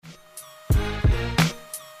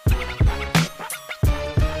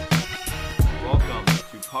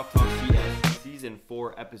PuckTalkCS Season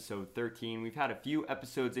 4, Episode 13. We've had a few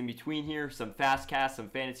episodes in between here, some fast casts, some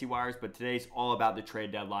fantasy wires, but today's all about the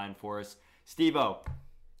trade deadline for us. Steve-O.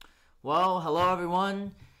 Well, hello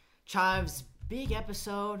everyone. Chives, big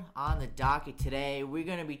episode on the docket today. We're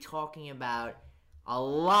going to be talking about a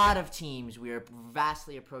lot of teams. We are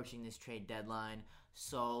vastly approaching this trade deadline.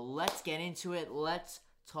 So let's get into it. Let's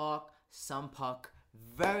talk some puck.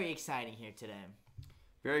 Very exciting here today.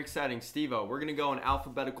 Very exciting. Steve-O, we're going to go in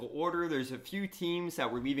alphabetical order. There's a few teams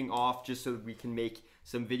that we're leaving off just so that we can make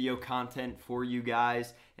some video content for you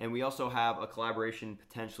guys. And we also have a collaboration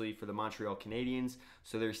potentially for the Montreal Canadiens.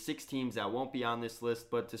 So there's 6 teams that won't be on this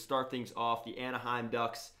list. But to start things off, the Anaheim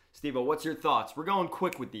Ducks. Steve-O, what's your thoughts? We're going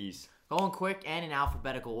quick with these. Going quick and in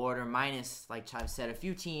alphabetical order, minus, like Chives said, a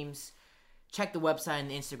few teams. Check the website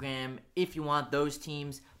and the Instagram if you want those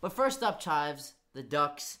teams. But first up, Chives, the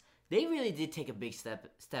Ducks. They really did take a big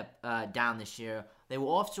step down this year. They were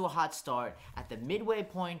off to a hot start at the midway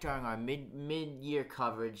point during our mid-year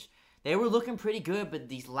coverage. They were looking pretty good, but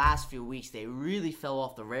these last few weeks, they really fell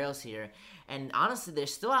off the rails here. And honestly, they're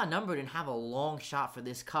still outnumbered and have a long shot for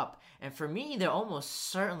this cup. And for me, they're almost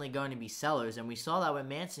certainly going to be sellers, and we saw that with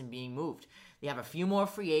Manson being moved. They have a few more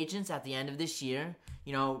free agents at the end of this year.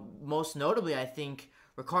 You know, most notably, I think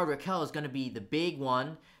Rickard Rakell is going to be the big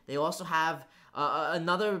one. They also have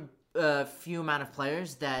another few amount of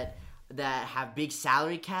players that have big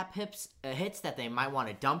salary cap hits that they might want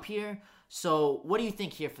to dump here. So what do you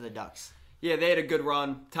think here for the Ducks? Yeah, they had a good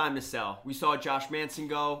run. Time to sell. We saw Josh Manson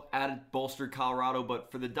go, added bolstered Colorado, but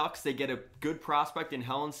for the Ducks, they get a good prospect in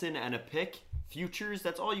Hellenson and a pick. Futures,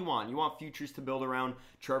 that's all you want. You want futures to build around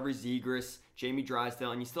Trevor Zegras, Jamie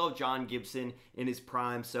Drysdale, and you still have John Gibson in his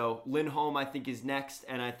prime. So Lindholm, I think, is next,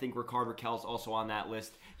 and I think Rickard Rakell is also on that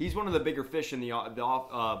list. He's one of the bigger fish in the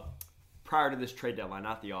prior to this trade deadline,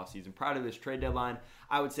 not the offseason. Prior to this trade deadline,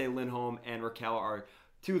 I would say Lindholm and Rakell are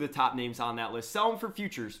two of the top names on that list. Sell them for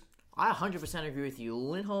futures. I 100% agree with you.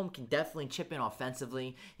 Lindholm can definitely chip in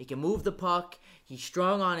offensively. He can move the puck. He's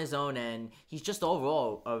strong on his own end. He's just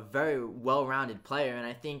overall a very well-rounded player. And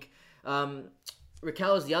I think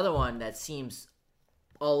Rakell is the other one that seems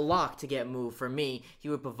a lock to get moved for me. He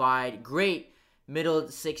would provide great middle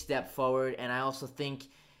 6 depth forward. And I also think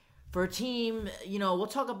for a team, you know, we'll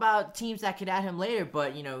talk about teams that could add him later.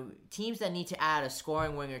 But, you know, teams that need to add a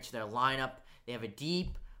scoring winger to their lineup, they have a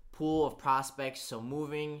deep pool of prospects, so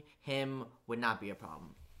moving him would not be a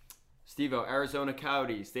problem. Steve-O, Arizona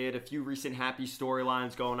Coyotes. They had a few recent happy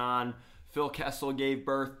storylines going on. Phil Kessel gave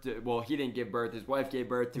birth to, well, he didn't give birth. His wife gave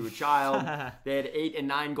birth to a child. They had 8 and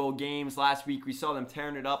 9 goal games. Last week, we saw them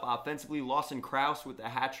tearing it up offensively. Lawson Krause with a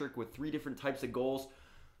hat trick with 3 different types of goals.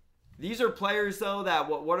 These are players, though, that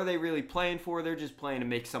what are they really playing for? They're just playing to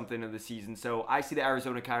make something of the season. So I see the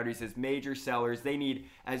Arizona Coyotes as major sellers. They need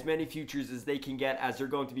as many futures as they can get as they're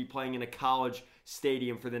going to be playing in a college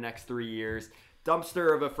stadium for the next 3 years.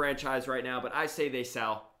 Dumpster of a franchise right now, but I say they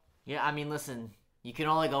sell. Yeah, I mean, listen, you can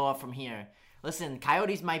only go up from here. Listen,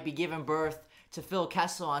 Coyotes might be giving birth to Phil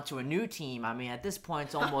Kessel onto a new team. I mean, at this point,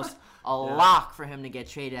 it's almost a lock for him to get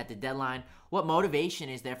traded at the deadline. What motivation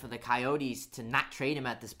is there for the Coyotes to not trade him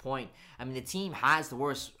at this point? I mean, the team has the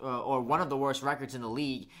worst, or one of the worst records in the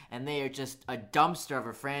league, and they are just a dumpster of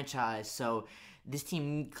a franchise. So this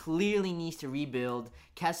team clearly needs to rebuild.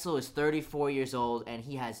 Kessel is 34 years old, and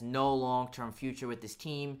he has no long-term future with this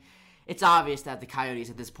team. It's obvious that the Coyotes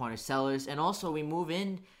at this point are sellers. And also, we move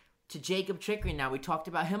in to Jacob Chikrin now. We talked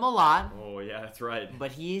about him a lot. Oh, yeah, that's right.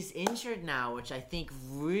 But he's injured now, which I think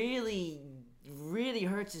really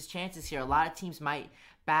hurts his chances here. A lot of teams might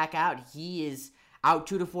back out. He is out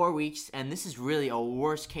 2 to 4 weeks, and this is really a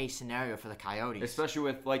worst-case scenario for the Coyotes. Especially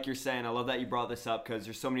with, like you're saying, I love that you brought this up because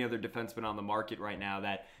there's so many other defensemen on the market right now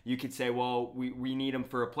that you could say, well, we need them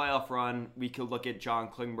for a playoff run. We could look at John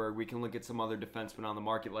Klingberg. We can look at some other defensemen on the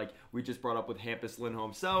market like we just brought up with Hampus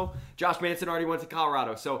Lindholm. So Josh Manson already went to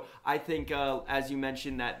Colorado. So I think, as you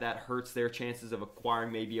mentioned, that hurts their chances of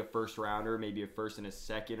acquiring maybe a first-rounder, maybe a first and a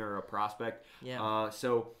second or a prospect. Yeah.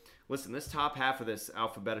 Listen, this top half of this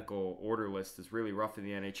alphabetical order list is really rough in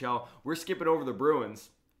the NHL. We're skipping over the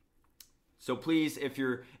Bruins. So please, if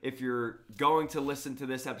you're going to listen to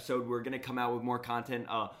this episode, we're going to come out with more content,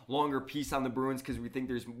 longer piece on the Bruins because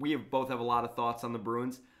we both have a lot of thoughts on the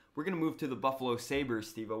Bruins. We're going to move to the Buffalo Sabres,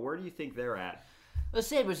 Steve-O. Where do you think they're at? The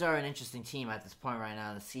Sabres are an interesting team at this point right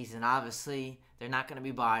now in the season. Obviously, they're not going to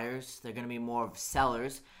be buyers. They're going to be more of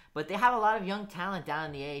sellers. But they have a lot of young talent down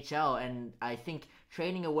in the AHL, and I think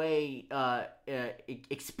trading away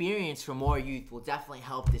experience for more youth will definitely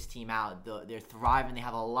help this team out. They're thriving. They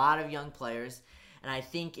have a lot of young players, and I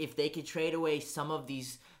think if they could trade away some of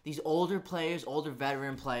these these older players, older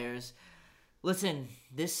veteran players. Listen,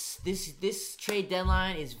 this trade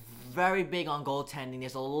deadline is very big on goaltending.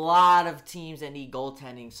 There's a lot of teams that need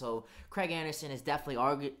goaltending, so Craig Anderson has definitely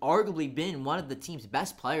arguably been one of the team's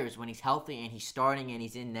best players when he's healthy and he's starting and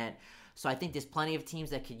he's in net. So I think there's plenty of teams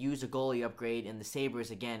that could use a goalie upgrade, and the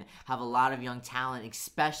Sabres, again, have a lot of young talent,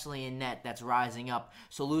 especially in net, that's rising up.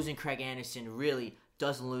 So losing Craig Anderson really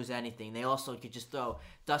doesn't lose anything. They also could just throw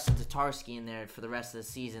Dustin Tatarski in there for the rest of the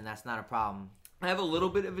season. That's not a problem. I have a little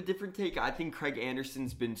bit of a different take. I think Craig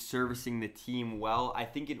Anderson's been servicing the team well. I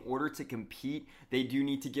think in order to compete, they do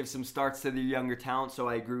need to give some starts to their younger talent, so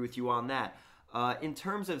I agree with you on that. In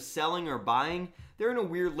terms of selling or buying, they're in a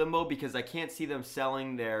weird limbo because I can't see them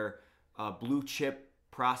selling their blue chip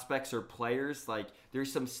prospects or players. Like,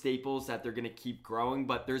 there's some staples that they're going to keep growing,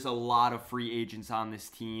 but there's a lot of free agents on this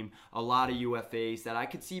team, a lot of UFAs that I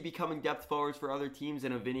could see becoming depth forwards for other teams,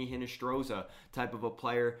 and a Vinny Hinostroza type of a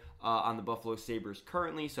player on the Buffalo Sabres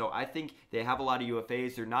currently. So I think they have a lot of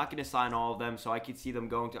UFAs. They're not going to sign all of them, so I could see them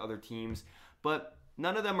going to other teams, but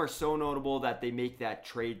none of them are so notable that they make that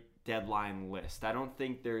trade deadline list. I don't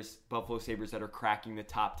think there's Buffalo Sabres that are cracking the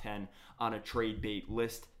top 10 on a trade bait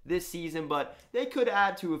list this season, but they could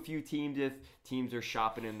add to a few teams if teams are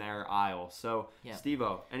shopping in their aisle. So, yeah.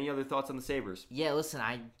 Steve-O, any other thoughts on the Sabres? Yeah, listen,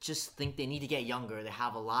 I just think they need to get younger. They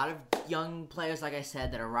have a lot of young players, like I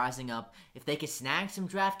said, that are rising up. If they could snag some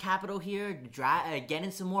draft capital here, get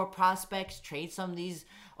in some more prospects, trade some of these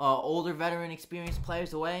older veteran experienced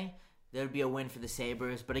players away, there would be a win for the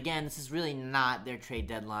Sabres. But again, this is really not their trade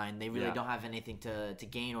deadline. They really don't have anything to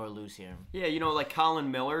gain or lose here. Yeah, you know, like Colin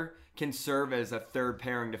Miller can serve as a third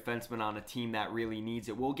pairing defenseman on a team that really needs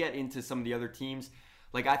it. We'll get into some of the other teams.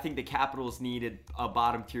 Like, I think the Capitals needed a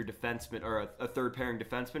bottom tier defenseman or a third pairing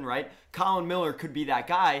defenseman, right? Colin Miller could be that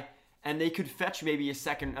guy, and they could fetch maybe a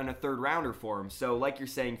second and a third rounder for him. So, like you're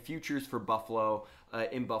saying, futures for Buffalo,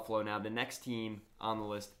 in Buffalo now. The next team on the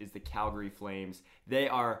list is the Calgary Flames. They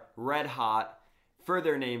are red hot for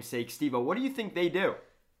their namesake. Steve-O, what do you think they do?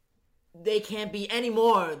 They can't be any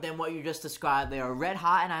more than what you just described. They are red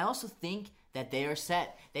hot, and I also think that they are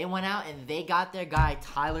set. They went out and they got their guy,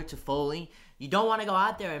 Tyler Toffoli. You don't want to go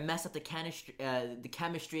out there and mess up the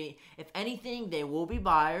chemistry. If anything, they will be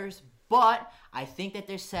buyers, but I think that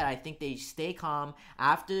they're set. I think they stay calm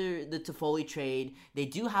after the Toffoli trade. They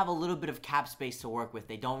do have a little bit of cap space to work with.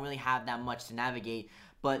 They don't really have that much to navigate,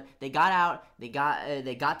 but they got out. They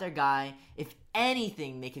got their guy. If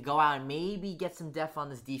anything, they could go out and maybe get some depth on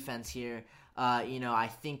this defense here. I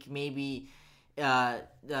think maybe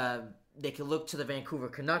they could look to the Vancouver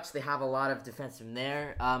Canucks. They have a lot of defensemen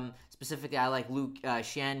there. Specifically, I like Luke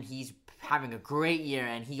Shen. He's having a great year,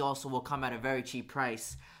 and he also will come at a very cheap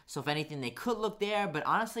price. So if anything, they could look there. But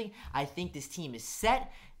honestly, I think this team is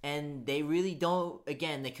set, and they really don't.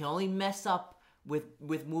 Again, they can only mess up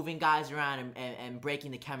with moving guys around and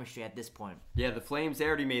breaking the chemistry at this point. Yeah, the Flames, they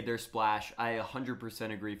already made their splash. I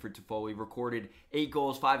 100% agree for Toffoli. Recorded 8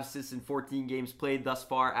 goals, 5 assists in 14 games played thus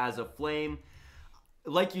far as a Flame.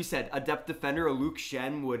 Like you said, a depth defender, a Luke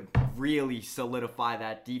Shen, would really solidify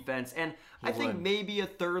that defense. And I think maybe a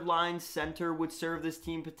third-line center would serve this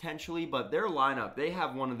team potentially, but their lineup, they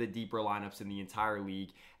have one of the deeper lineups in the entire league.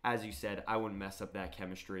 As you said, I wouldn't mess up that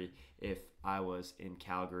chemistry if I was in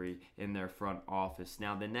Calgary in their front office.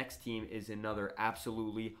 Now, the next team is another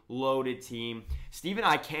absolutely loaded team. Steve and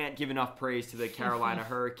I can't give enough praise to the Carolina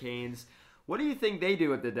Hurricanes. What do you think they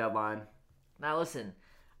do at the deadline? Now, listen.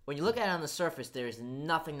 When you look at it on the surface, there is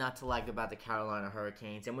nothing not to like about the Carolina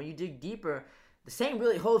Hurricanes. And when you dig deeper, the same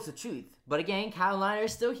really holds the truth. But again, Carolina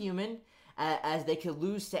is still human, as they could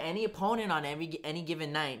lose to any opponent on any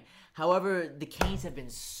given night. However, the Canes have been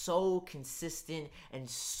so consistent and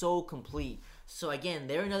so complete. So again,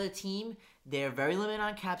 they're another team. They're very limited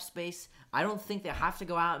on cap space. I don't think they have to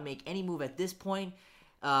go out and make any move at this point,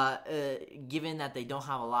 given that they don't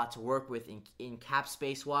have a lot to work with in cap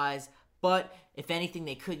space-wise. But if anything,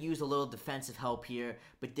 they could use a little defensive help here.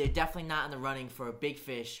 But they're definitely not in the running for a big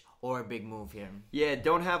fish or a big move here. Yeah,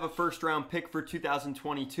 don't have a first-round pick for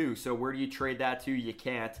 2022. So where do you trade that to? You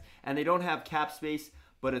can't. And they don't have cap space.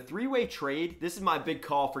 But a three-way trade, this is my big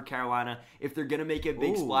call for Carolina. If they're going to make a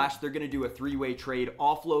big splash, they're going to do a three-way trade,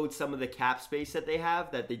 offload some of the cap space that they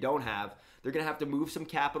have, that they don't have. They're going to have to move some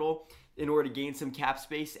capital in order to gain some cap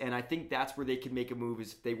space. And I think that's where they can make a move,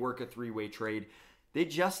 is if they work a three-way trade. They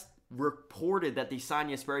just reported that they signed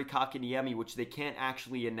Jesperi Kotkaniemi, which they can't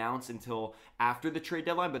actually announce until after the trade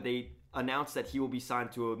deadline, but they announced that he will be signed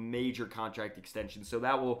to a major contract extension. So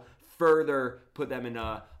that will further put them in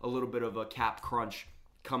a little bit of a cap crunch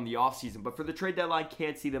come the offseason. But for the trade deadline,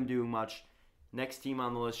 can't see them doing much. Next team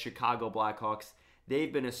on the list, Chicago Blackhawks.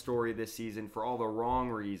 they've been a story this season for all the wrong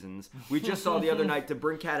reasons. We just saw the other night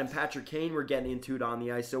DeBrincat and Patrick Kane were getting into it on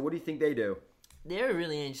the ice. So what do you think they do? They're a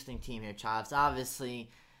really interesting team here, Chives. Obviously,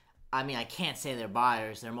 I mean, I can't say they're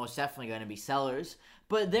buyers. They're most definitely going to be sellers.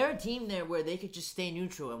 But they're a team there where they could just stay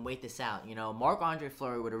neutral and wait this out. You know, Marc-Andre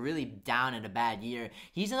Fleury with a really down and a bad year.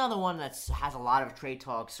 He's another one that has a lot of trade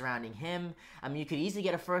talk surrounding him. I mean, you could easily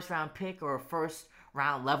get a first-round pick or a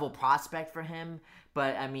first-round level prospect for him.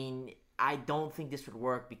 But, I mean, I don't think this would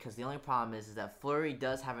work because the only problem is that Fleury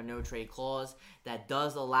does have a no-trade clause that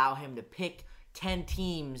does allow him to pick 10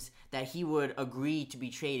 teams that he would agree to be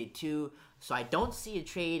traded to. So I don't see a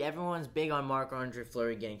trade. Everyone's big on Marc-Andre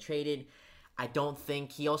Fleury getting traded. I don't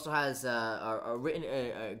think he also has a written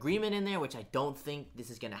agreement in there, which I don't think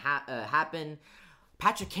this is going to happen.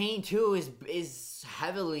 Patrick Kane too is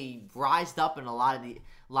heavily rised up in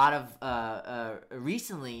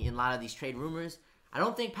recently in a lot of these trade rumors. I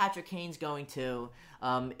don't think Patrick Kane's going to.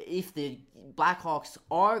 If the Blackhawks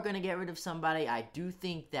are going to get rid of somebody, I do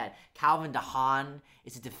think that Calvin DeHaan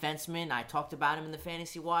is a defenseman. I talked about him in the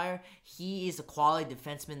Fantasy Wire. He is a quality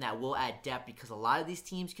defenseman that will add depth because a lot of these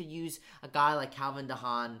teams could use a guy like Calvin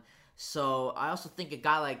DeHaan. So I also think a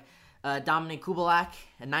guy like Dominik Kubalik,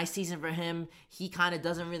 a nice season for him. He kind of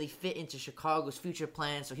doesn't really fit into Chicago's future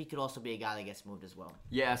plans, so he could also be a guy that gets moved as well.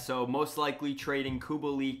 Yeah, so most likely trading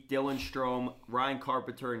Kubalik, Dylan Strome, Ryan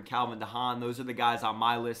Carpenter, and Calvin DeHaan. Those are the guys on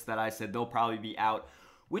my list that I said they'll probably be out,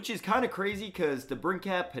 which is kind of crazy because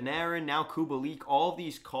DeBrincat, Panarin, now Kubalik, all of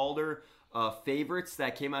these Calder favorites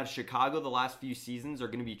that came out of Chicago the last few seasons are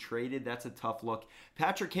going to be traded. That's a tough look.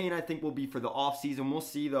 Patrick Kane, I think, will be for the offseason. We'll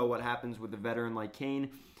see, though, what happens with a veteran like Kane.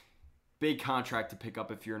 Big contract to pick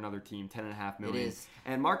up if you're another team, $10.5 million. It is.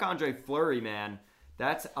 And Marc-Andre Fleury, man,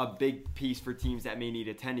 that's a big piece for teams that may need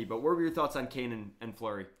a tendy. But what were your thoughts on Kane and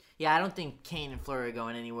Fleury? Yeah, I don't think Kane and Fleury are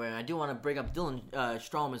going anywhere. I do want to bring up Dylan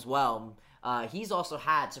Strome as well. He's also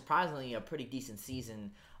had, surprisingly, a pretty decent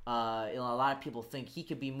season. A lot of people think he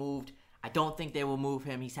could be moved. I don't think they will move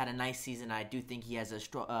him. He's had a nice season. I do think he has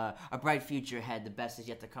a bright future ahead. The best is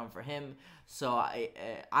yet to come for him. So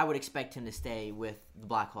I would expect him to stay with the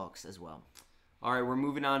Blackhawks as well. All right, we're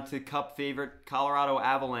moving on to Cup favorite Colorado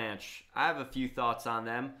Avalanche. I have a few thoughts on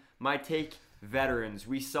them. My take, veterans.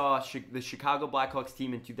 We saw the Chicago Blackhawks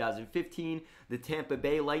team in 2015, the Tampa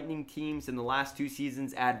Bay Lightning teams in the last 2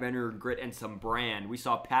 seasons add veteran grit and some brand. We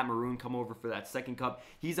saw Pat Maroon come over for that second cup.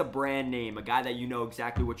 He's a brand name, a guy that you know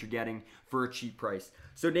exactly what you're getting for a cheap price.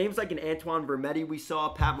 So names like an Antoine Vermette we saw,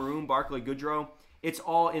 Pat Maroon, Barclay Goodrow, it's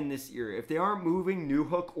all in this year. If they aren't moving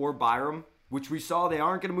Newhook or Byram, which we saw they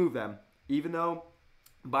aren't going to move them, even though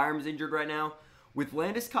Byram's injured right now, with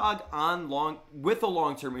Landeskog with a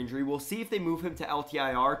long-term injury, we'll see if they move him to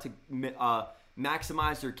LTIR to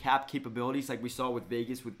maximize their cap capabilities, like we saw with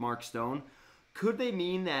Vegas with Mark Stone. Could this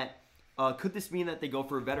mean that they go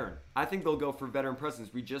for a veteran? I think they'll go for veteran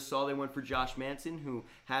presence. We just saw they went for Josh Manson, who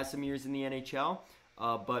has some years in the NHL.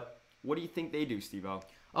 But what do you think they do, Steve-O?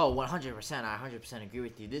 Oh, 100%. I 100% agree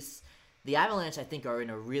with you. The Avalanche, I think, are in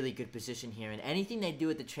a really good position here, and anything they do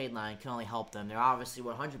at the trade line can only help them. They're obviously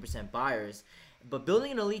 100% buyers. But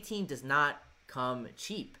building an elite team does not come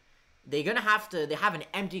cheap. They have an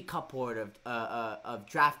empty cupboard of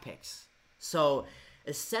draft picks. So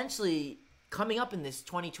essentially, coming up in this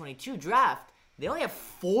 2022 draft, they only have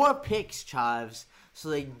 4 picks, Chives. So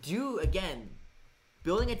they do, again,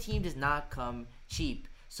 building a team does not come cheap.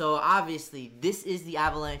 So obviously, this is the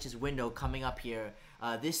Avalanche's window coming up here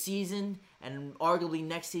this season and arguably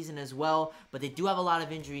next season as well. But they do have a lot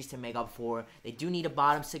of injuries to make up for. They do need a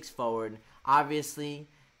bottom 6 forward. Obviously,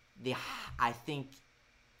 I think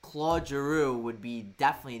Claude Giroux would be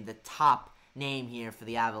definitely the top name here for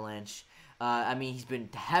the Avalanche. I mean, he's been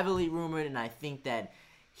heavily rumored, and I think that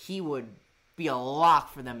he would be a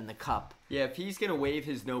lock for them in the Cup. Yeah, if he's going to waive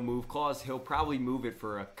his no-move clause, he'll probably move it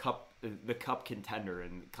for the Cup contender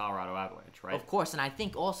in Colorado Avalanche, right? Of course, and I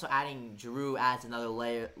think also adding Giroux adds another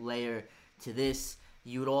layer to this.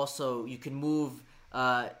 You can move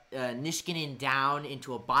Niskanen down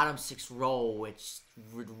into a bottom 6 role, which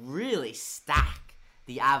would really stack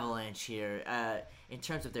the Avalanche here in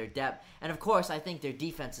terms of their depth. And of course, I think their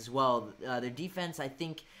defense as well. Their defense, I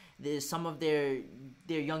think some of their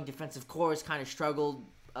young defensive core has kind of struggled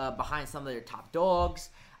behind some of their top dogs.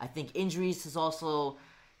 I think injuries has also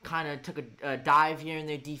kind of took a dive here in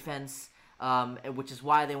their defense, which is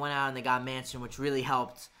why they went out and they got Manson, which really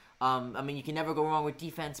helped. I mean, you can never go wrong with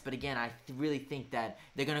defense, but again, I really think that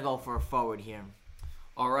they're going to go for a forward here.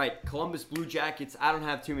 All right, Columbus Blue Jackets, I don't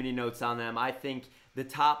have too many notes on them. I think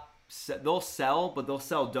they'll sell, but they'll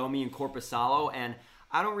sell Domi and Korpisalo, and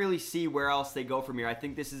I don't really see where else they go from here. I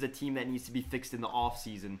think this is a team that needs to be fixed in the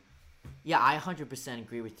offseason. Yeah, I 100%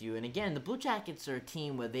 agree with you. And again, the Blue Jackets are a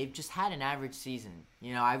team where they've just had an average season.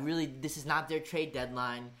 This is not their trade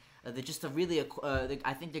deadline. They're just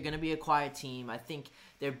I think they're going to be a quiet team. I think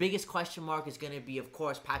their biggest question mark is going to be, of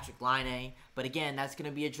course, Patrick Laine. But again, that's going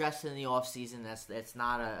to be addressed in the offseason. That's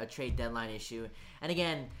not a trade deadline issue. And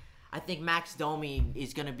again, I think Max Domi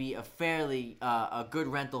is going to be a good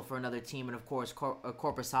rental for another team. And of course,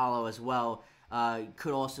 Korpisalo as well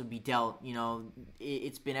could also be dealt.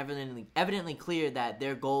 It's been evidently clear that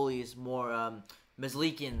their goalie is more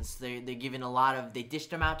Meslikin's. They're giving they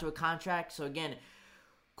dished him out to a contract. So again,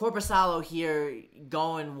 Korpisalo here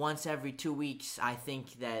going once every 2 weeks, I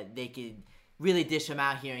think that they could really dish him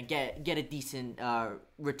out here and get a decent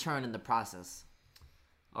return in the process.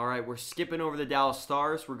 All right, we're skipping over the Dallas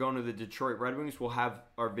Stars. We're going to the Detroit Red Wings. We'll have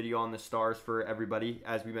our video on the Stars for everybody,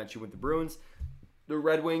 as we mentioned with the Bruins. The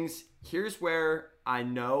Red Wings, here's where I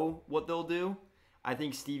know what they'll do. I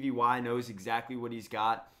think Stevie Y knows exactly what he's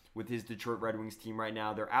got with his Detroit Red Wings team right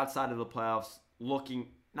now. They're outside of the playoffs,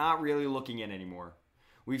 not really looking in anymore.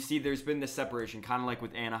 We've seen there's been this separation, kind of like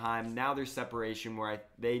with Anaheim. Now there's separation where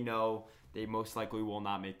they know they most likely will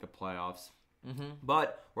not make the playoffs. Mm-hmm.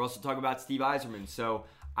 But we're also talking about Steve Yzerman, so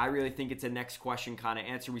I really think it's a next question kind of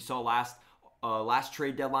answer. We saw last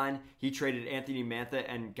trade deadline, he traded Anthony Mantha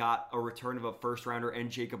and got a return of a first rounder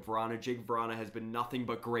and Jacob Vrana. Jacob Vrana has been nothing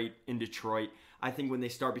but great in Detroit. I think when they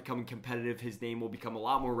start becoming competitive, his name will become a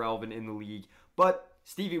lot more relevant in the league. But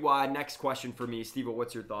Stevie Y, next question for me. Steve,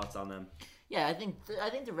 what's your thoughts on them? Yeah, I think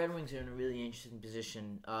the Red Wings are in a really interesting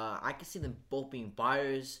position. I can see them both being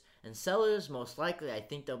buyers and sellers. Most likely, I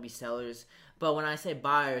think they'll be sellers. But when I say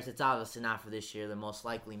buyers, it's obviously not for this year. They'll most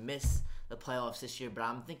likely miss the playoffs this year. But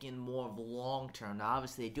I'm thinking more of long term. Now,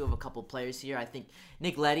 obviously, they do have a couple players here. I think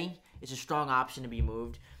Nick Leddy is a strong option to be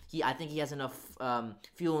moved. I think he has enough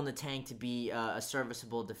fuel in the tank to be a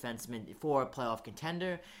serviceable defenseman for a playoff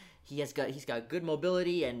contender. He's got good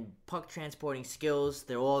mobility and puck transporting skills.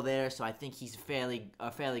 They're all there, so I think he's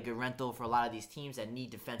a fairly good rental for a lot of these teams that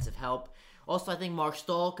need defensive help. Also, I think Mark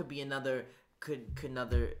Stahl could be another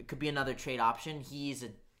trade option. He's a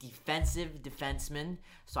defensive defenseman,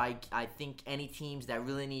 so I think any teams that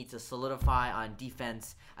really need to solidify on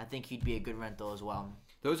defense, I think he'd be a good rental as well.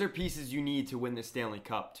 Those are pieces you need to win the Stanley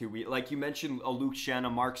Cup too. Like you mentioned, a Luke Schenn, a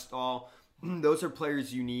Mark Stahl. Those are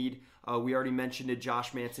players you need. We already mentioned it,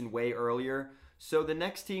 Josh Manson way earlier. So the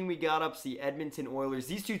next team we got up is the Edmonton Oilers.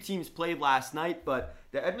 These two teams played last night, but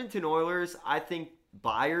the Edmonton Oilers, I think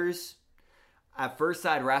buyers. At first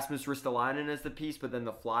I had Rasmus Ristolainen as the piece, but then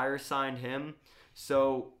the Flyers signed him.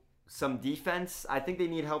 So some defense. I think they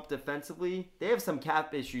need help defensively. They have some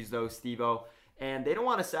cap issues though, Steve-O. And they don't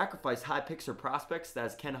want to sacrifice high picks or prospects,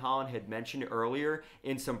 as Ken Holland had mentioned earlier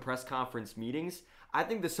in some press conference meetings. I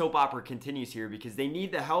think the soap opera continues here because they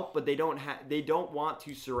need the help, but they don't want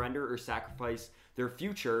to surrender or sacrifice their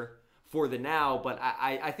future for the now. But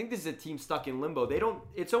I think this is a team stuck in limbo.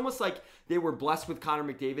 It's almost like they were blessed with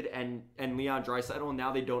Connor McDavid and Leon Draisaitl, and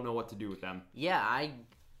now they don't know what to do with them. Yeah,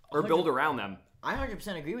 or build around them. I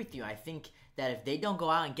 100% agree with you. I think that if they don't go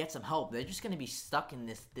out and get some help, they're just going to be stuck in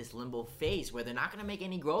this limbo phase where they're not going to make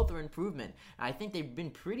any growth or improvement. I think they've been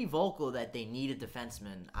pretty vocal that they need a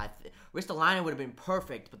defenseman. Ristolainen would have been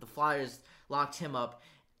perfect, but the Flyers locked him up.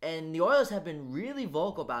 And the Oilers have been really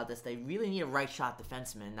vocal about this. They really need a right shot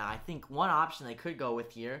defenseman. Now, I think one option they could go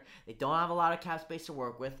with here, they don't have a lot of cap space to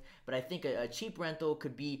work with, but I think a cheap rental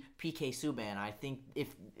could be PK Subban. I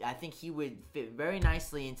think he would fit very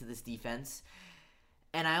nicely into this defense.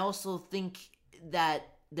 And I also think that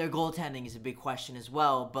their goaltending is a big question as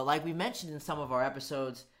well. But like we mentioned in some of our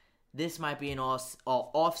episodes, this might be an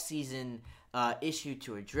off-season issue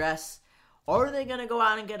to address. Or are they going to go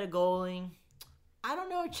out and get a goalie? I don't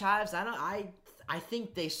know, Chives. I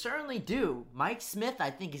think they certainly do. Mike Smith, I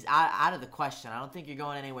think, is out of the question. I don't think you're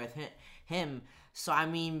going anywhere with him. So, I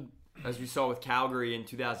mean... As we saw with Calgary in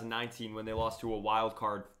 2019 when they lost to a wild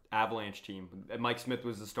card Avalanche team. Mike Smith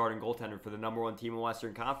was the starting goaltender for the number one team in the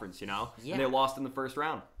Western Conference, Yeah. And they lost in the first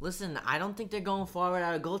round. Listen, I don't think they're going forward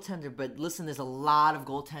out of goaltender, but listen, there's a lot of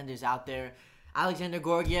goaltenders out there. Alexander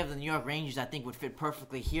Georgiev, the New York Rangers, I think would fit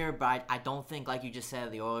perfectly here, but I don't think, like you just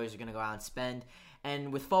said, the Oilers are going to go out and spend.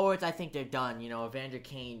 And with forwards, I think they're done. Evander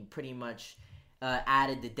Kane pretty much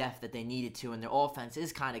added the depth that they needed to, and their offense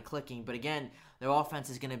is kind of clicking. But again, their offense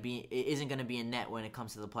isn't going to be a net when it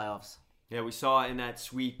comes to the playoffs. Yeah, we saw in that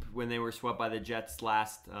sweep when they were swept by the Jets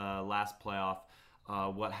last playoff.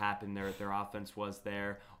 what happened there. Their offense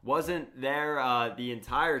wasn't there the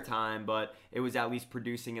entire time, but it was at least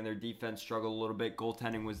producing, and their defense struggled a little bit.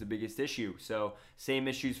 Goaltending was the biggest issue. So same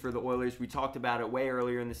issues for the Oilers. We talked about it way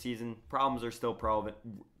earlier in the season. Problems are still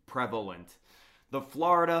prevalent. The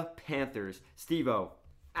Florida Panthers. Steve-O,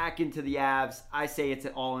 Akin to the Avs. I say it's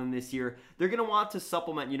all in this year. They're going to want to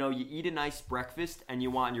supplement. You eat a nice breakfast and you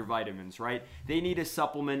want your vitamins, right? They need to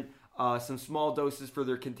supplement some small doses for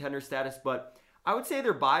their contender status, but I would say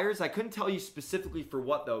they're buyers. I couldn't tell you specifically for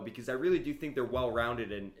what, though, because I really do think they're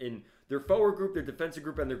well-rounded in their forward group, their defensive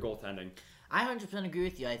group, and their goaltending. I 100% agree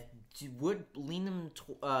with you. I would lean them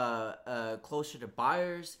closer to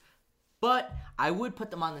buyers, but I would put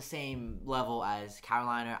them on the same level as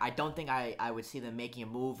Carolina. I don't think I would see them making a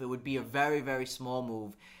move. It would be a very, very small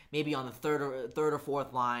move, maybe on the third or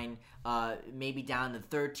fourth line, maybe down the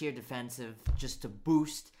third-tier defensive, just to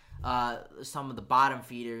boost some of the bottom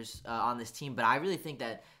feeders on this team. But I really think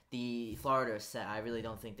that the Florida is set. I really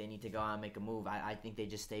don't think they need to go out and make a move. I think they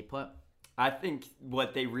just stay put. I think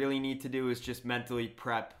what they really need to do is just mentally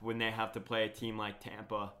prep when they have to play a team like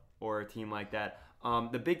Tampa or a team like that.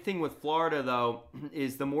 The big thing with Florida, though,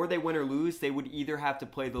 is the more they win or lose, they would either have to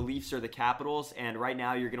play the Leafs or the Capitals, and right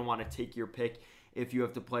now you're going to want to take your pick if you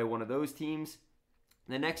have to play one of those teams.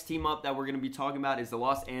 The next team up that we're going to be talking about is the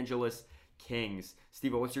Los Angeles Kings.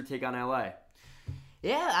 Steve, what's your take on LA?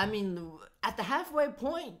 Yeah, I mean, at the halfway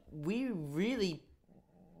point, we really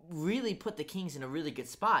put the Kings in a really good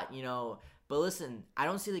spot, But listen, I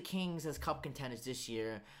don't see the Kings as cup contenders this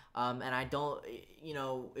year. And I don't,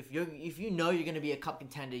 if you know you're going to be a cup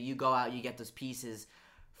contender, you go out, you get those pieces.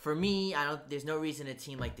 For me, there's no reason a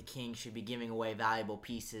team like the Kings should be giving away valuable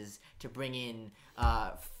pieces to bring in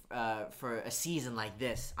for a season like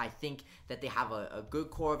this. I think that they have a good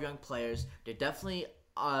core of young players. They're definitely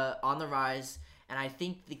on the rise, and I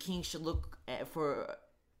think the Kings should look for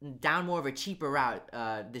down more of a cheaper route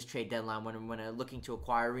this trade deadline when looking to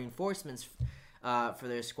acquire reinforcements for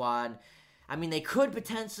their squad. I mean, they could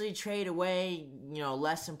potentially trade away,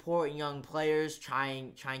 less important young players, try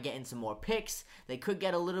and get in some more picks. They could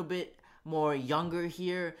get a little bit more younger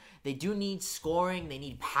here. They do need scoring. They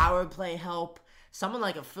need power play help. Someone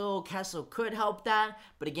like a Phil Kessel could help that,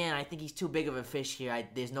 but again, I think he's too big of a fish here.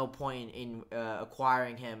 There's no point in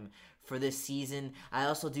acquiring him for this season. I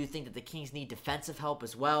also do think that the Kings need defensive help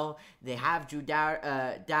as well. They have Drew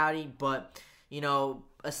Doughty, but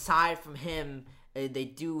aside from him, they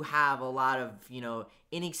do have a lot of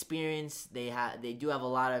inexperience.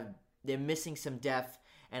 They're missing some depth,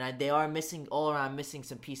 and they are missing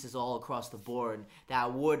some pieces all across the board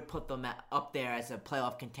that would put them up there as a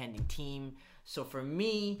playoff contending team. So for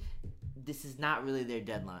me, this is not really their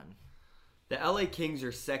deadline. The LA Kings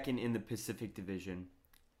are second in the Pacific Division,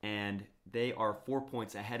 and they are 4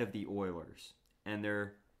 points ahead of the Oilers, and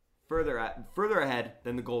they're further ahead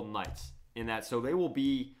than the Golden Knights in that. So they will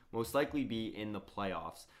most likely be in the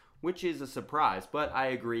playoffs, which is a surprise. But I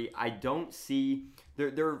agree. I don't see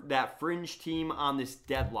they're that fringe team on this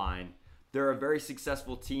deadline. They're a very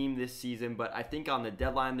successful team this season, but I think on the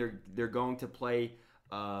deadline they're going to play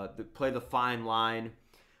the fine line.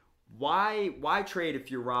 Why trade if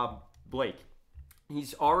you're Rob Blake?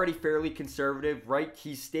 He's already fairly conservative, right?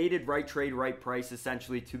 He's stated right trade, right price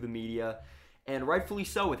essentially to the media, and rightfully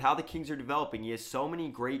so with how the Kings are developing. He has so many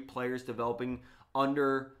great players developing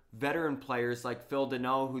under veteran players like Phil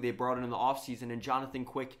Deneau, who they brought in the offseason, and Jonathan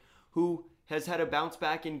Quick, who has had a bounce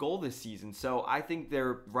back in goal this season. So I think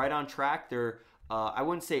they're right on track. They're I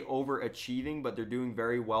wouldn't say overachieving, but they're doing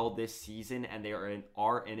very well this season, and they are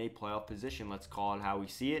in a playoff position. Let's call it how we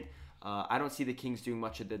see it. I don't see the Kings doing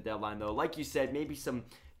much at the deadline, though. Like you said, maybe some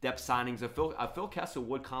depth signings. Phil Kessel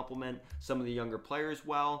would complement some of the younger players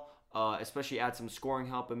well, especially add some scoring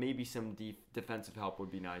help, and maybe some defensive help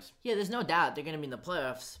would be nice. Yeah, there's no doubt they're going to be in the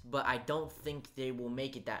playoffs, but I don't think they will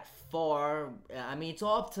make it that far. I mean, it's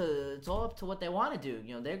all up to what they want to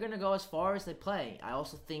do. They're going to go as far as they play. I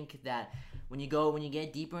also think that when you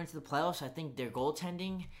get deeper into the playoffs, I think their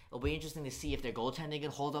goaltending, it'll be interesting to see if their goaltending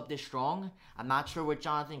can hold up this strong. I'm not sure what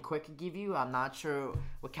Jonathan Quick could give you. I'm not sure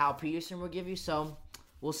what Cal Peterson will give you, so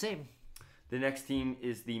we'll see. The next team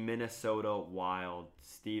is the Minnesota Wild.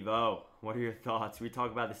 Steve-O, what are your thoughts? We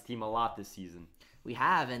talk about this team a lot this season. We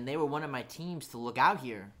have, and they were one of my teams to look out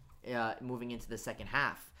here moving into the second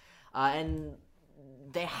half. And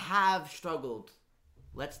they have struggled.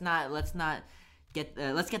 Let's get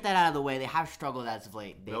that out of the way. They have struggled as of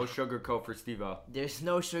late. No sugarcoat for Steve-O. There's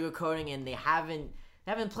no sugarcoating, and they haven't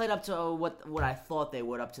played up to what I thought they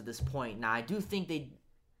would up to this point. Now, I do think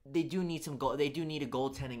they do need some goal. They do need a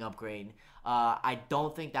goaltending upgrade. I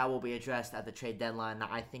don't think that will be addressed at the trade deadline.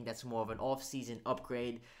 I think that's more of an off-season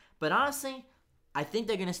upgrade. But honestly, I think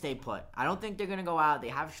they're gonna stay put. I don't think they're gonna go out. They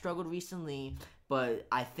have struggled recently, but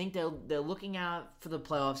I think they're looking out for the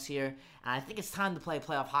playoffs here, and I think it's time to play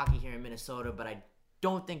playoff hockey here in Minnesota. But I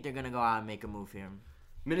don't think they're gonna go out and make a move here.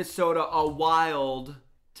 Minnesota, a wild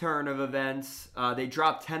turn of events. They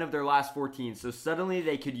dropped 10 of their last 14, so suddenly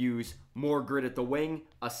they could use more grit at the wing,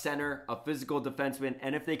 a center, a physical defenseman,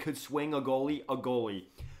 and if they could swing a goalie.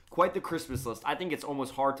 Quite the Christmas list. I think it's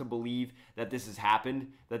almost hard to believe that this has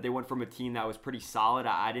happened, that they went from a team that was pretty solid.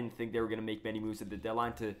 I didn't think they were going to make many moves at the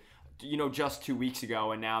deadline to just 2 weeks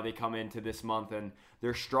ago, and now they come into this month and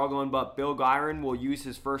they're struggling. But Bill Guerin will use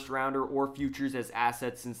his first rounder or futures as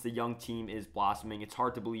assets since the young team is blossoming. It's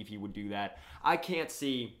hard to believe he would do that. I can't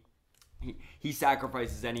see he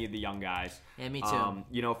sacrifices any of the young guys. Yeah, me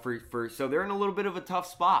too. So they're in a little bit of a tough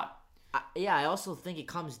spot. I also think it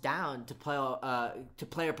comes down to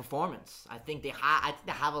player performance. I think they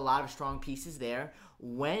have a lot of strong pieces there.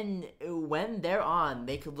 When they're on,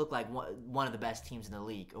 they could look like one of the best teams in the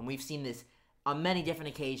league, and we've seen this on many different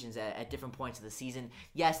occasions at different points of the season.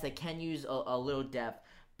 Yes, they can use a little depth,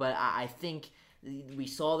 but I think we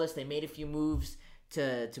saw this. They made a few moves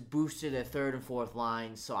to boost their third and fourth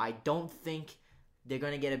line, so I don't think they're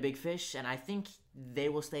going to get a big fish, and I think they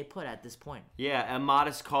will stay put at this point. Yeah, a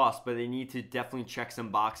modest cost, but they need to definitely check some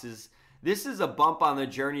boxes. This is a bump on the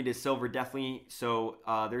journey to silver, definitely. So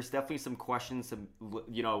there's definitely some questions,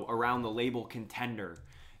 around the label contender.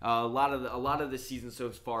 A lot of the season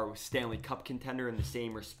so far was Stanley Cup contender in the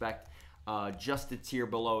same respect. Just a tier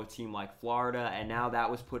below a team like Florida, and now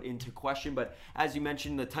that was put into question. But as you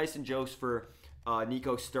mentioned, the Tyson Jost for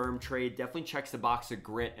Nico Sturm trade definitely checks the box of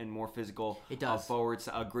grit and more physical forwards,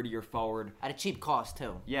 a grittier forward. At a cheap cost,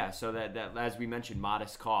 too. Yeah, so that as we mentioned,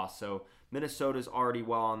 modest cost. So Minnesota's already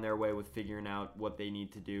well on their way with figuring out what they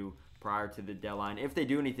need to do prior to the deadline. If they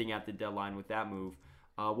do anything at the deadline with that move,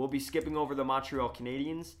 we'll be skipping over the Montreal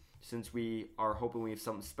Canadiens since we are hoping we have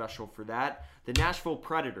something special for that. The Nashville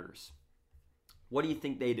Predators. What do you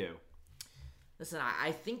think they do? Listen,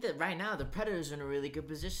 I think that right now the Predators are in a really good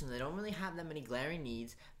position. They don't really have that many glaring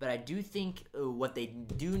needs, but I do think what they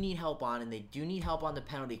do need help on, and they do need help on the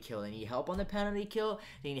penalty kill. They need help on the penalty kill.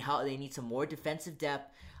 They need some more defensive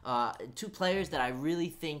depth. Two players that I really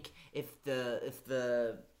think if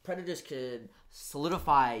the Predators could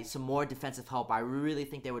solidify some more defensive help, I really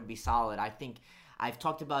think they would be solid. I think I've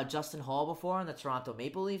talked about Justin Hall before on the Toronto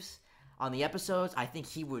Maple Leafs. On the episodes, I think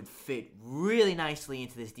he would fit really nicely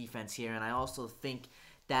into this defense here, and I also think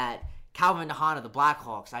that Calvin DeHaan of the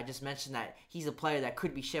Blackhawks, I just mentioned that he's a player that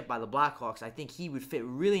could be shipped by the Blackhawks. I think he would fit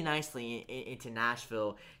really nicely into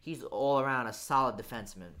Nashville. He's all around a solid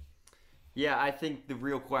defenseman. Yeah, I think the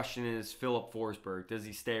real question is Philip Forsberg. Does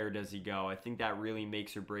he stay or does he go? I think that really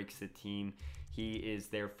makes or breaks the team. He is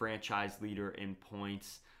their franchise leader in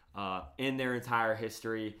points in their entire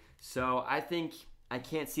history. So I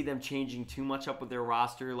can't see them changing too much up with their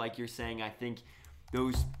roster. Like you're saying, I think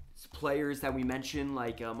those players that we mentioned,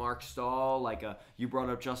 like Mark Stahl, you brought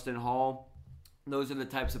up Justin Hall, those are the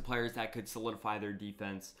types of players that could solidify their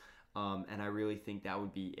defense. And I really think that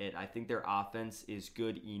would be it. I think their offense is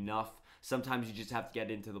good enough. Sometimes you just have to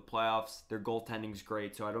get into the playoffs. Their goaltending's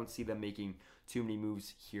great, so I don't see them making too many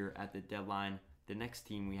moves here at the deadline. The next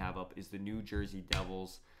team we have up is the New Jersey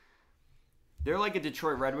Devils. They're like a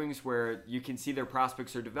Detroit Red Wings where you can see their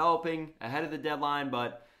prospects are developing ahead of the deadline,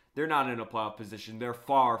 but they're not in a playoff position. They're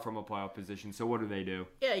far from a playoff position. So what do?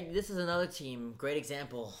 Yeah, this is another team, great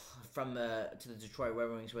example to the Detroit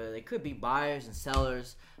Red Wings where they could be buyers and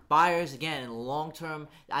sellers. Buyers, again, in the long term,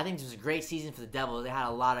 I think this was a great season for the Devils. They had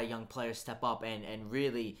a lot of young players step up and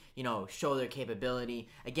really, show their capability.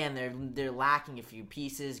 Again, they're lacking a few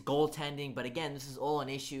pieces, goaltending, but again, this is all an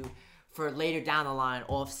issue for later down the line,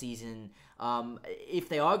 off season. If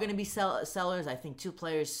they are going to be sellers, I think two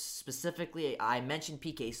players specifically. I mentioned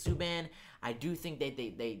PK Subban. I do think that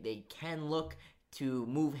they can look to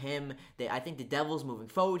move him. I think the Devils moving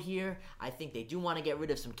forward here. I think they do want to get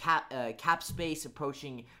rid of some cap space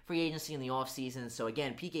approaching free agency in the offseason. So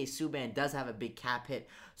again, PK Subban does have a big cap hit.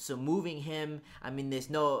 So moving him, I mean, there's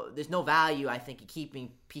no value, I think, in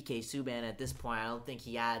keeping PK Subban at this point. I don't think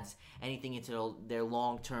he adds anything into their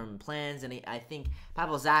long-term plans. And I think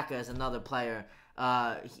Pavel Zacha is another player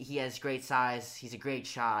He has great size. He's a great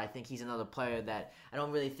shot. I think he's another player that I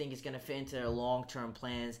don't really think is going to fit into their long-term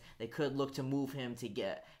plans. They could look to move him to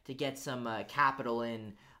get some capital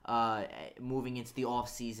in moving into the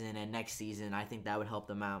off-season and next season. I think that would help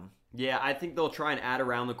them out. Yeah, I think they'll try and add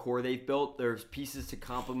around the core they've built. There's pieces to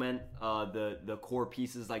complement the core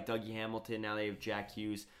pieces like Dougie Hamilton. Now they have Jack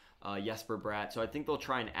Hughes, Jesper Bratt. So I think they'll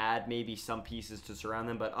try and add maybe some pieces to surround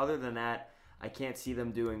them. But other than that, I can't see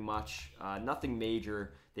them doing much. Nothing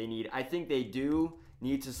major they need. I think they do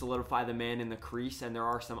need to solidify the man in the crease, and there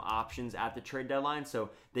are some options at the trade deadline. So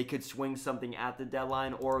they could swing something at the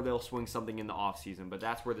deadline, or they'll swing something in the offseason. But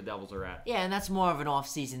that's where the Devils are at. Yeah, and that's more of an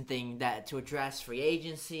off-season thing that to address free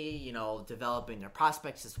agency, developing their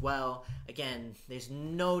prospects as well. Again, there's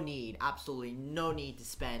no need, absolutely no need to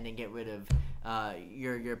spend and get rid of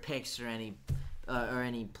your picks or any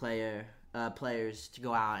players to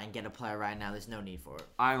go out and get a player right now. There's no need for it.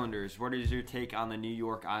 Islanders, what is your take on the New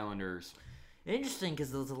York Islanders? Interesting,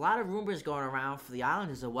 because there's a lot of rumors going around for the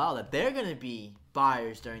Islanders as well that they're going to be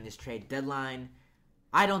buyers during this trade deadline.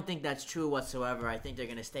 I don't think that's true whatsoever. I think they're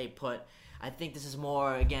going to stay put. I think this is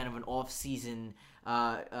more, again, of an off-season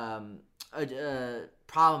problem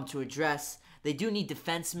to address. They do need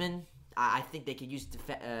defensemen. I think they could use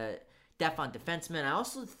depth on defensemen. I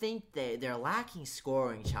also think they're lacking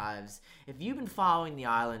scoring, Chives. If you've been following the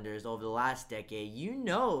Islanders over the last decade, you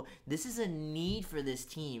know this is a need for this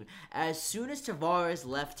team. As soon as Tavares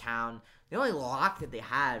left town, the only lock that they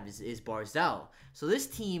have is Barzal. So this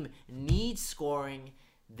team needs scoring.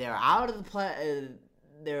 They're out of the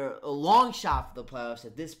they're a long shot for the playoffs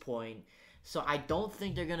at this point. So I don't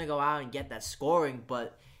think they're gonna go out and get that scoring.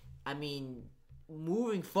 But I mean,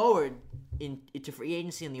 moving forward into free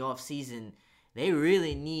agency in the offseason, they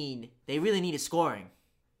really need a scoring.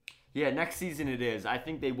 Yeah, next season it is. I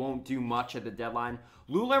think they won't do much at the deadline.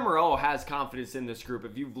 Lou Lamoriello has confidence in this group.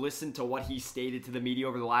 If you've listened to what he stated to the media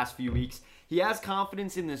over the last few weeks, he has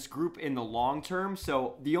confidence in this group in the long term.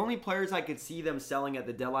 So the only players I could see them selling at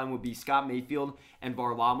the deadline would be Scott Mayfield and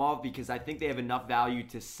Varlamov, because I think they have enough value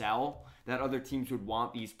to sell that other teams would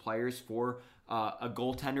want these players for a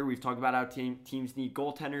goaltender. We've talked about how teams need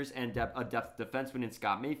goaltenders and a depth defenseman in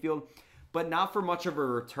Scott Mayfield, but not for much of a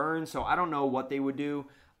return. So I don't know what they would do.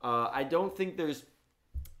 I don't think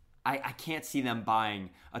I can't see them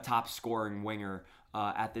buying a top scoring winger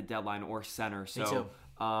at the deadline or center. So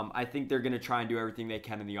I think they're going to try and do everything they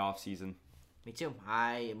can in the offseason. Me too.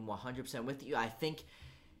 I am 100% with you. I think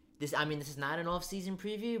this is not an offseason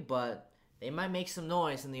preview, but they might make some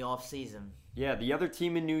noise in the offseason. Yeah, the other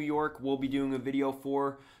team in New York we'll be doing a video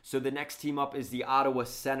for. So the next team up is the Ottawa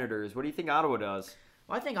Senators. What do you think Ottawa does?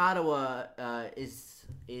 Well, I think Ottawa is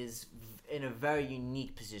in a very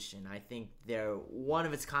unique position. I think they're one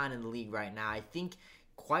of its kind in the league right now. I think,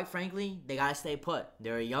 quite frankly, they got to stay put.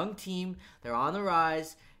 They're a young team. They're on the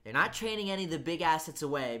rise. They're not trading any of the big assets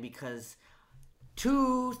away because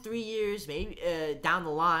 2-3 years maybe down the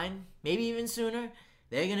line, maybe even sooner,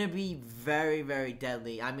 they're going to be very, very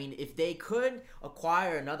deadly. I mean, if they could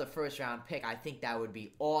acquire another first-round pick, I think that would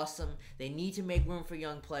be awesome. They need to make room for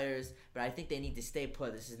young players, but I think they need to stay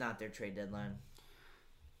put. This is not their trade deadline.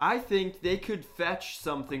 I think they could fetch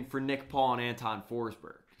something for Nick Paul and Anton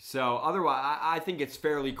Forsberg. So otherwise, I think it's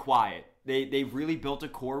fairly quiet. They've really built a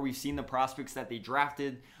core. We've seen the prospects that they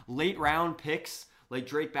drafted. Late-round picks like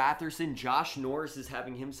Drake Batherson. Josh Norris is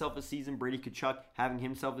having himself a season. Brady Tkachuk having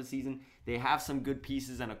himself a season. They have some good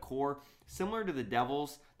pieces and a core. Similar to the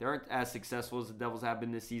Devils, they aren't as successful as the Devils have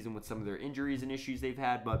been this season with some of their injuries and issues they've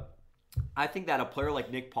had. But I think that a player like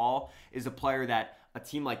Nick Paul is a player that a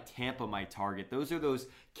team like Tampa might target. Those are those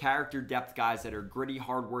character depth guys that are gritty,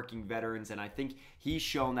 hardworking veterans, and I think he's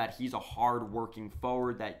shown that he's a hardworking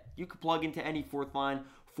forward that you could plug into any fourth line.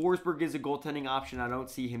 Forsberg is a goaltending option. I don't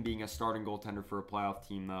see him being a starting goaltender for a playoff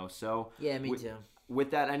team, though. So yeah, me too.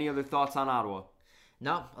 With that, any other thoughts on Ottawa?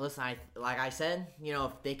 No, listen, like I said,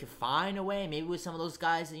 if they could find a way, maybe with some of those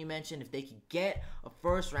guys that you mentioned, if they could get a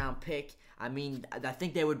first-round pick, I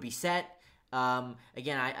think they would be set.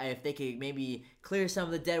 Again, if they could maybe clear some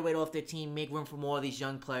of the dead weight off their team, make room for more of these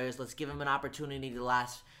young players, let's give them an opportunity the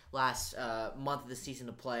last month of the season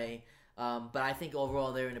to play. But I think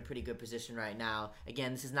overall they're in a pretty good position right now.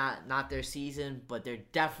 Again, this is not their season, but they're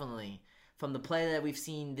definitely, from the play that we've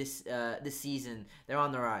seen this season, they're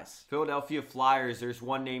on the rise. Philadelphia Flyers, there's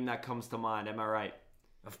one name that comes to mind. Am I right?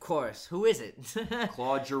 Of course. Who is it?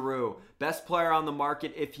 Claude Giroux. Best player on the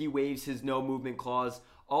market if he waives his no-movement clause.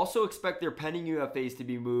 Also expect their pending UFAs to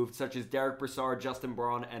be moved, such as Derek Brassard, Justin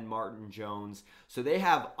Braun, and Martin Jones. So they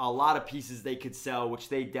have a lot of pieces they could sell, which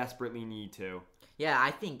they desperately need to. Yeah,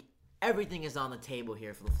 I think everything is on the table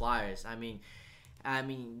here for the Flyers. I mean, I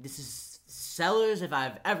mean, this is sellers if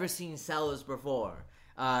I've ever seen sellers before.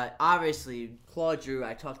 Obviously, Claude Drew,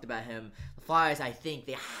 I talked about him. The Flyers, I think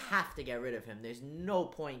they have to get rid of him. There's no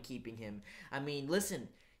point keeping him. I mean, listen,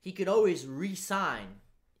 he could always re-sign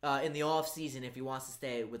in the offseason if he wants to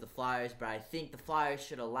stay with the Flyers, but I think the Flyers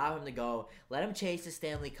should allow him to go. Let him chase the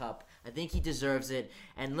Stanley Cup. I think he deserves it.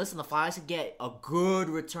 And listen, the Flyers could get a good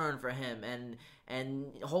return for him.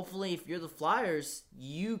 And hopefully, if you're the Flyers,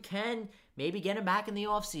 you can maybe get him back in the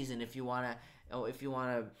offseason if you want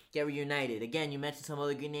to get reunited. Again, you mentioned some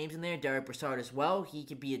other good names in there. Derek Brassard as well. He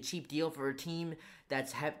could be a cheap deal for a team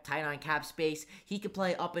that's tight on cap space. He could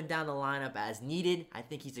play up and down the lineup as needed. I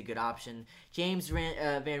think he's a good option. James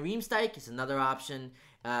Van Riemsdyk is another option.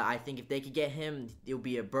 I think if they could get him, it'll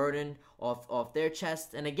be a burden off their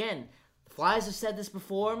chest. And again, the Flyers have said this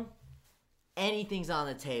before. Anything's on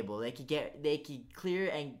the table. They could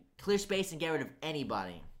clear space and get rid of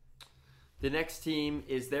anybody. The next team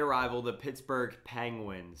is their rival, the Pittsburgh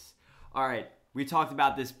Penguins. All right, we talked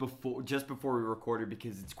about this just before we recorded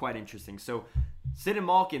because it's quite interesting. So, Sid and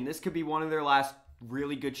Malkin, this could be one of their last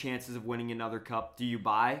really good chances of winning another cup. Do you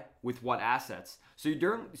buy? With what assets? So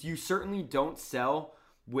you certainly don't sell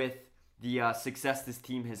with the success this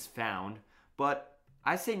team has found, but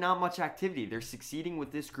I say not much activity. They're succeeding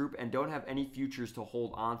with this group and don't have any futures to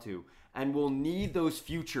hold onto. And we'll need those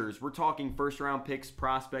futures. We're talking first-round picks,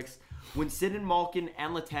 prospects. When Sid and Malkin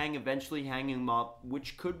and Letang eventually hang them up,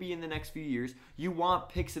 which could be in the next few years, you want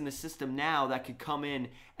picks in the system now that could come in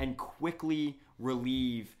and quickly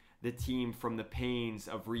relieve the team from the pains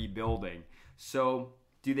of rebuilding. So,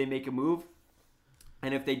 do they make a move?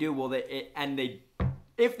 And if they do,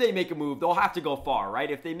 if they make a move, they'll have to go far,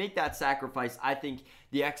 right? If they make that sacrifice, I think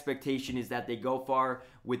the expectation is that they go far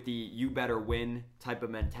with the you better win type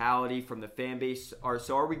of mentality from the fan base.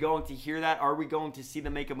 So are we going to hear that? Are we going to see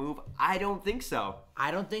them make a move? I don't think so.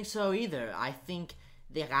 I don't think so either. I think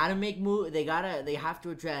they gotta make move. They have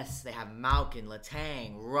to address. They have Malkin,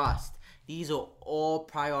 Letang, Rust. These are all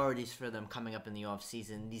priorities for them coming up in the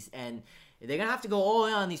offseason. And they're going to have to go all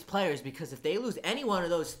in on these players because if they lose any one of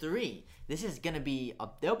those three, this is going to be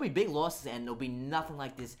there'll be big losses and there'll be nothing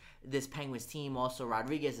like this Penguins team. Also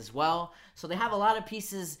Rodriguez as well. So they have a lot of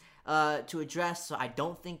pieces to address. So I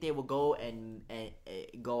don't think they will go and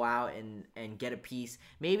go out and get a piece.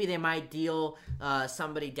 Maybe they might deal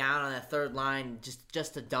somebody down on that third line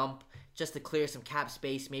just to dump. Just to clear some cap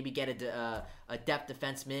space, maybe get a depth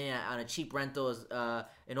defenseman on a cheap rental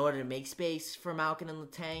in order to make space for Malkin and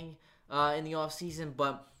Letang in the offseason.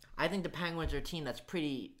 But I think the Penguins are a team that's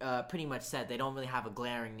pretty much set. They don't really have a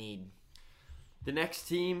glaring need. The next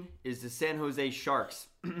team is the San Jose Sharks.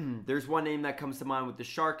 There's one name that comes to mind with the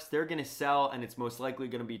Sharks. They're going to sell, and it's most likely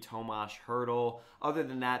going to be Tomas Hertl. Other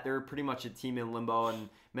than that, they're pretty much a team in limbo, and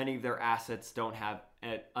many of their assets don't have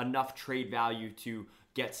enough trade value to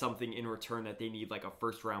get something in return that they need, like a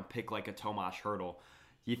first-round pick like a Tomas Hertl.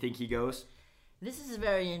 Do you think he goes? This is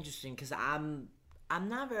very interesting because I'm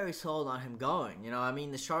not very sold on him going. You know, I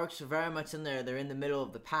mean, the Sharks are very much in there. They're in the middle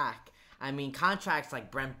of the pack. I mean, contracts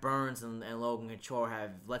like Brent Burns and Logan Couture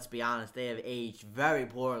have, let's be honest, they have aged very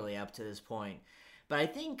poorly up to this point. But I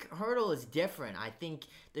think Hertl is different. I think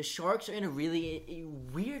the Sharks are in a really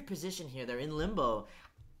weird position here. They're in limbo.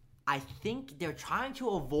 I think they're trying to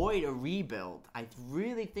avoid a rebuild. I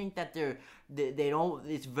really think that they don't.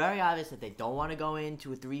 It's very obvious that they don't want to go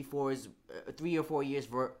into a 3 or 4 years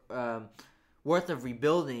worth of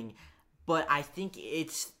rebuilding. But I think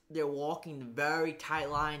they're walking the very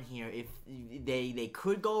tight line here. If they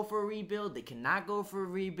could go for a rebuild, they cannot go for a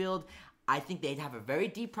rebuild. I think they'd have a very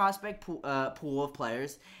deep prospect pool of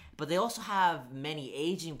players. But they also have many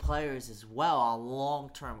aging players as well on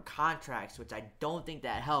long-term contracts, which I don't think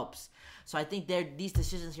that helps. So I think these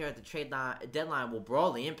decisions here at the trade deadline will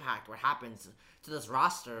broadly impact what happens to this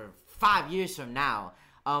roster 5 years from now.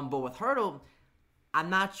 But with Hertl,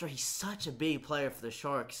 I'm not sure he's such a big player for the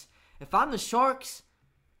Sharks. If I'm the Sharks,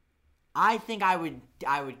 I think I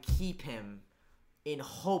would keep him in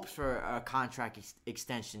hopes for a contract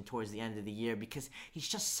extension towards the end of the year because he's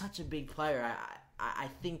just such a big player. I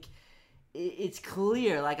think it's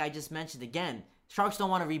clear, like I just mentioned again, Sharks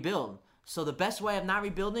don't want to rebuild. So the best way of not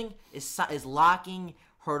rebuilding is locking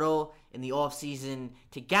Hertl in the offseason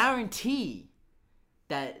to guarantee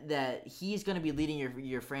that he's going to be leading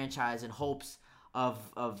your franchise in hopes of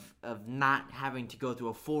not having to go through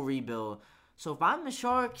a full rebuild. So if I'm the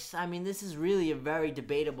Sharks, I mean, this is really a very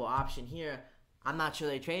debatable option here. I'm not sure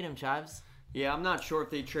they trade him, Chives. Yeah, I'm not sure if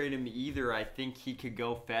they trade him either. I think he could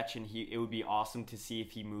go fetch, and it would be awesome to see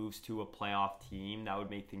if he moves to a playoff team. That would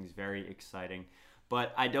make things very exciting.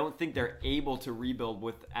 But I don't think they're able to rebuild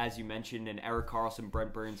with, as you mentioned, an Eric Carlson,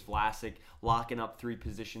 Brent Burns, Vlasic locking up 3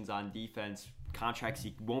 positions on defense, contracts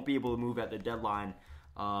he won't be able to move at the deadline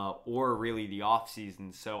or really the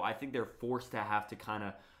offseason. So I think they're forced to have to kind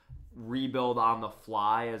of rebuild on the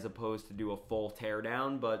fly as opposed to do a full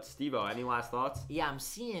teardown. But Steve-O, any last thoughts? Yeah, I'm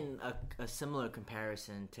seeing a similar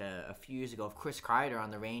comparison to a few years ago of Chris Kreider on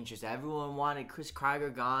the Rangers. Everyone wanted Chris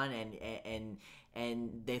Kreider gone, and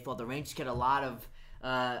they thought the Rangers get a lot of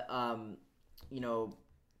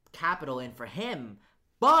capital in for him.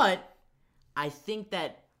 But I think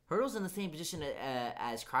that Hurdle's in the same position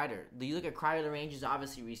as Kreider. You look at Kreider, the Rangers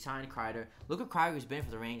obviously re-signed Kreider. Look at Kreider who's been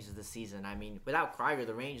for the Rangers this season. I mean, without Kreider,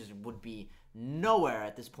 the Rangers would be nowhere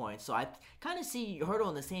at this point. So I kind of see Hurdle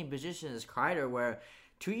in the same position as Kreider, where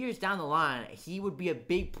 2 years down the line, he would be a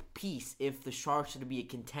big piece if the Sharks were to be a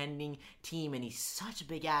contending team, and he's such a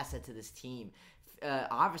big asset to this team.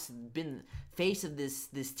 Obviously, been face of this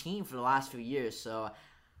team for the last few years. So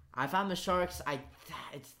I found the Sharks. I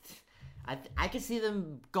could see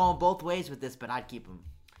them going both ways with this, but I'd keep them.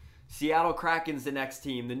 Seattle Kraken's the next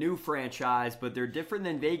team, the new franchise, but they're different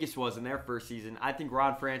than Vegas was in their first season. I think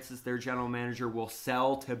Ron Francis, their general manager, will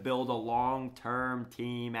sell to build a long-term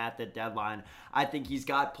team at the deadline. I think he's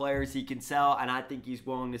got players he can sell, and I think he's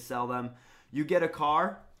willing to sell them. You get a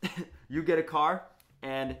car,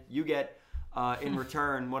 and you get, in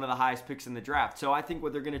return, one of the highest picks in the draft. So I think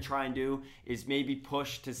what they're going to try and do is maybe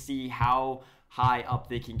push to see how high up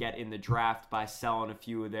they can get in the draft by selling a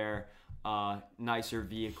few of their nicer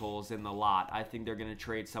vehicles in the lot. I think they're going to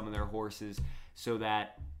trade some of their horses so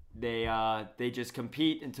that they just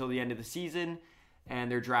compete until the end of the season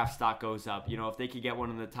and their draft stock goes up. You know, if they could get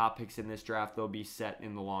one of the top picks in this draft, they'll be set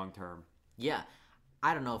in the long term. Yeah,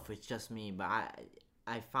 I don't know if it's just me, but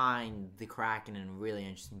I find the Kraken in a really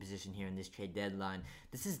interesting position here in this trade deadline.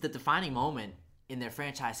 This is the defining moment in their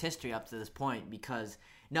franchise history up to this point, because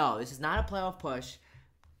no, this is not a playoff push,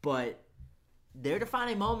 but their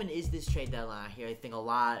defining moment is this trade deadline here. I think a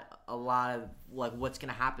lot of like what's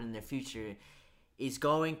going to happen in their future is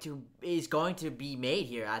going to be made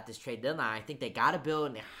here at this trade deadline. I think they got to build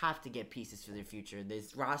and they have to get pieces for their future.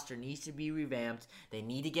 This roster needs to be revamped. They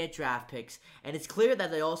need to get draft picks, and it's clear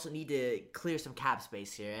that they also need to clear some cap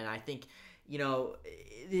space here. And I think, you know,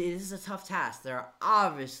 this is a tough task. They're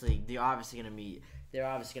obviously going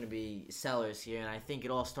to be sellers here, and I think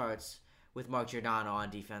it all starts with Mark Giordano on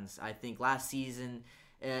defense. I think this last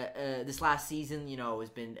season, you know, has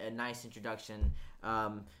been a nice introduction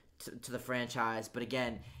to the franchise. But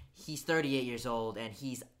again, he's 38 years old, and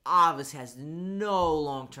he's obviously has no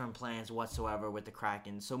long-term plans whatsoever with the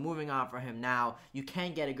Kraken. So moving on for him now, you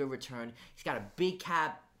can get a good return. He's got a big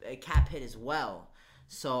cap hit as well.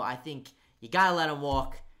 So I think you gotta let him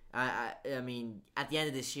walk. I mean, at the end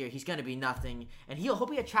of this year, he's going to be nothing, and he'll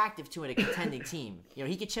be attractive to a contending team. You know,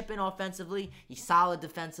 he can chip in offensively. He's solid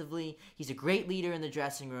defensively. He's a great leader in the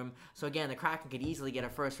dressing room. So again, the Kraken could easily get a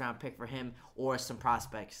first-round pick for him or some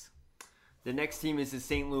prospects. The next team is the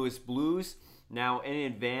St. Louis Blues. Now,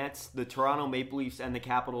 in advance, the Toronto Maple Leafs and the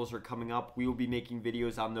Capitals are coming up. We will be making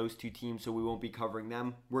videos on those two teams, so we won't be covering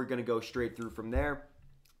them. We're going to go straight through from there.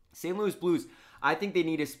 St. Louis Blues, I think they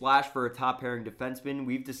need a splash for a top-pairing defenseman.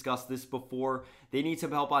 We've discussed this before. They need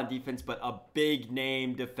some help on defense, but a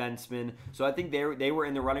big-name defenseman. So I think they were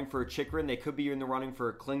in the running for a Chychrun. They could be in the running for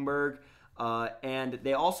a Klingberg. And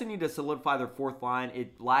they also need to solidify their fourth line.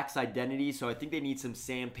 It lacks identity, so I think they need some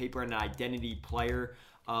sandpaper and an identity player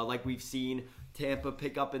like we've seen Tampa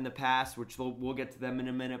pick up in the past, which we'll get to them in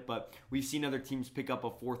a minute, but we've seen other teams pick up a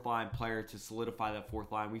fourth line player to solidify that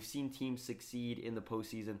fourth line. We've seen teams succeed in the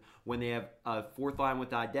postseason when they have a fourth line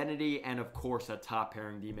with identity and, of course, a top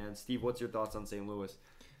pairing D-man. Steve, what's your thoughts on St. Louis?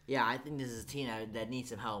 Yeah, I think this is a team that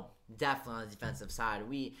needs some help, definitely on the defensive side.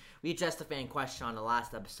 We addressed a fan question on the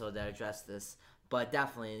last episode that addressed this, but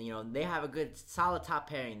definitely, you know, they have a good, solid top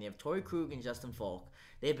pairing. They have Torrey Krug and Justin Falk.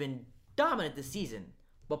 They've been dominant this season.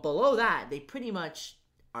 But below that, they pretty much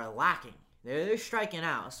are lacking. They're striking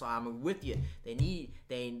out. So I'm with you. They need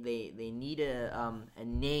a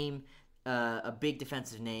name, a big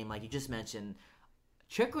defensive name like you just mentioned.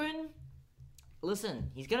 Chychrun, listen,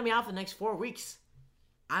 he's gonna be out for the next 4 weeks.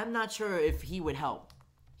 I'm not sure if he would help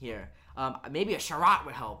here. Maybe a Sherratt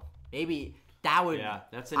would help. Maybe that would. Yeah,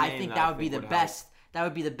 that's a name I think that would be the best. That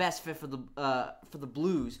would be the best fit for the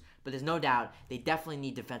Blues. But there's no doubt they definitely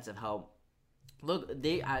need defensive help. Look,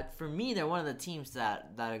 for me, they're one of the teams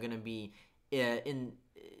that are going to be in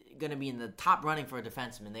the top running for a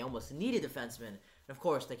defenseman. They almost need a defenseman. And of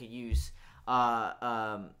course, they could use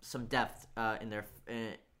some depth in their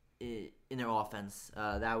offense.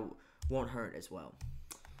 That won't hurt as well.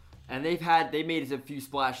 And they made a few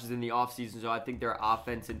splashes in the offseason, so I think their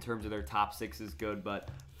offense in terms of their top six is good, but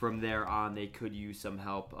from there on they could use some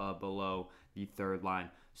help below the third line.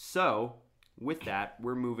 So with that,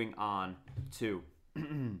 we're moving on to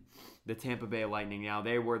the Tampa Bay Lightning. Now,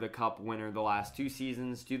 they were the Cup winner the last 2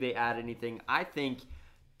 seasons. Do they add anything? I think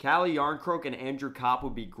Calle Jarnkrok and Andrew Kopp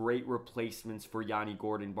would be great replacements for Yanni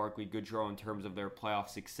Gordon, Barclay Goodrow in terms of their playoff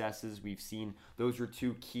successes. We've seen those are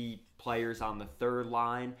 2 key players on the third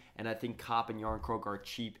line, and I think Kopp and Jarnkrok are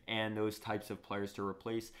cheap and those types of players to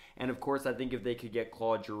replace. And of course, I think if they could get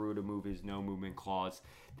Claude Giroux to move his no-movement clause,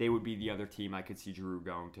 they would be the other team I could see Giroux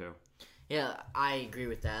going to. Yeah, I agree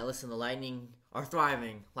with that. Listen, the Lightning are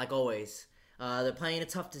thriving like always. They're playing a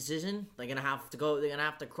tough decision. They're gonna have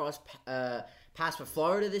to cross pass for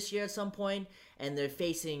Florida this year at some point, and they're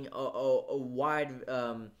facing a wide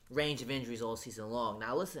range of injuries all season long.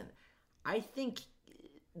 Now, listen, I think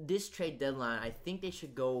this trade deadline, I think they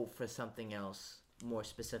should go for something else more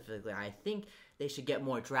specifically. I think they should get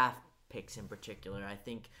more draft picks in particular. I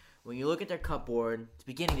think when you look at their cup board, it's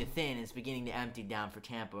beginning to thin. It's beginning to empty down for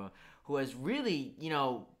Tampa, who has really,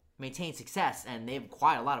 maintained success, and they've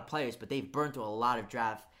acquired a lot of players, but they've burned through a lot of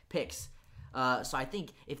draft picks. So I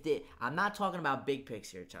think I'm not talking about big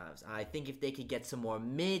picks here, Chives. I think if they could get some more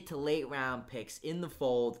mid to late round picks in the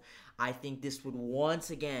fold, I think this would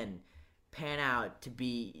once again pan out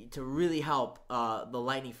to really help the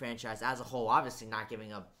Lightning franchise as a whole. Obviously, not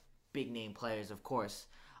giving up big name players, of course.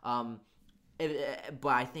 But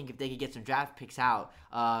I think if they could get some draft picks out,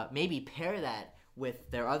 maybe pair that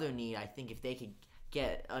with their other need, I think if they could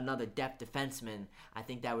get another depth defenseman, I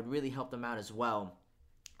think that would really help them out as well.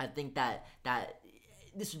 I think that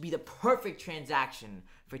this would be the perfect transaction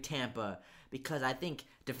for Tampa, because I think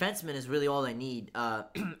defenseman is really all they need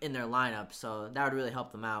in their lineup, so that would really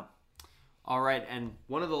help them out. All right, and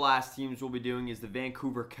one of the last teams we'll be doing is the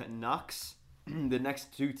Vancouver Canucks. The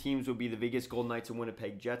next 2 teams will be the Vegas Golden Knights and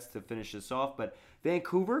Winnipeg Jets to finish this off. But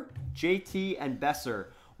Vancouver, JT, and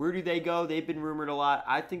Besser, where do they go? They've been rumored a lot.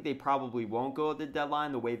 I think they probably won't go at the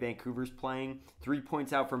deadline the way Vancouver's playing. 3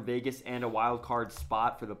 points out from Vegas and a wild card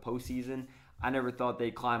spot for the postseason. I never thought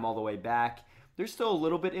they'd climb all the way back. They're still a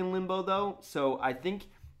little bit in limbo, though. So I think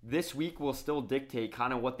this week will still dictate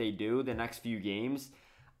kind of what they do the next few games.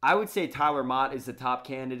 I would say Tyler Mott is the top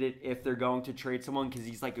candidate if they're going to trade someone, because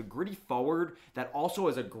he's like a gritty forward that also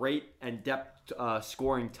has a great and depth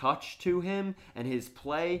scoring touch to him and his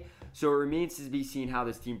play. So it remains to be seen how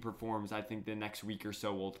this team performs. I think the next week or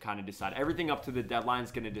so will kind of decide. Everything up to the deadline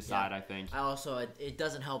is going to decide, I think. It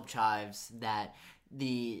doesn't help Chives that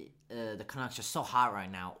the Canucks are so hot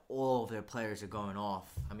right now. All of their players are going off.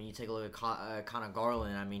 I mean, you take a look at Connor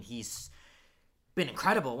Garland. I mean, he's been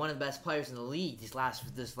incredible, one of the best players in the league this last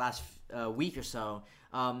week or so.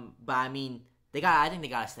 But I mean, I think they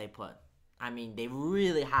gotta stay put. I mean, they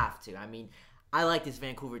really have to. I mean, I like this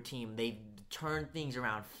Vancouver team. They've turned things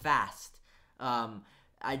around fast.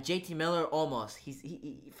 JT Miller, almost.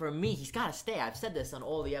 For me, he's gotta stay. I've said this on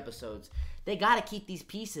all the episodes. They gotta keep these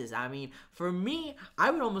pieces. I mean, for me,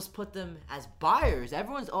 I would almost put them as buyers.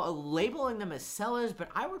 Everyone's labeling them as sellers, but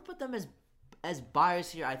I would put them as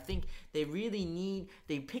buyers here. I think they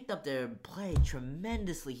picked up their play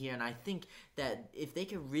tremendously here, and I think that if they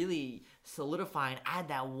could really solidify and add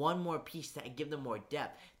that one more piece to give them more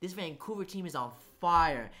depth, this Vancouver team is on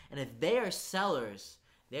fire. And if they are sellers,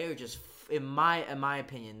 they're just, in my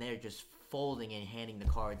opinion, they're just folding and handing the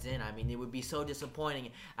cards in. I mean, it would be so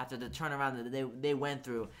disappointing after the turnaround that they went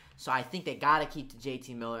through. So I think they got to keep the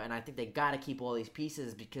JT Miller, and I think they got to keep all these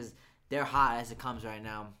pieces because they're hot as it comes right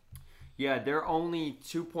now. Yeah, they're only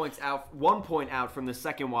 1 point out from the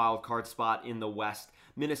second wild card spot in the West.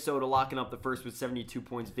 Minnesota locking up the first with 72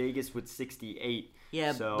 points. Vegas with 68.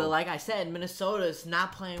 Yeah, but like I said, Minnesota's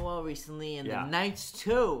not playing well recently, and the Knights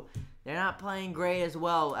too. They're not playing great as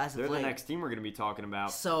well as they're the next team we're going to be talking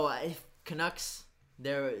about. So if Canucks,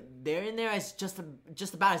 they're in there as just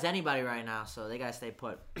about as anybody right now. So they got to stay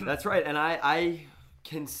put. That's right, and I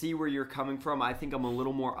can see where you're coming from. I think I'm a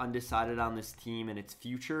little more undecided on this team and its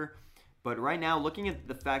future. But right now, looking at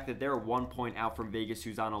the fact that they're 1 point out from Vegas,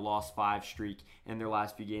 who's on a lost 5 streak in their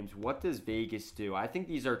last few games, what does Vegas do? I think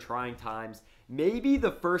these are trying times. Maybe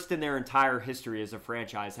the first in their entire history as a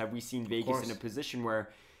franchise have we seen Vegas in a position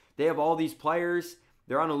where they have all these players.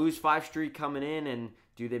 They're on a lose 5 streak coming in, and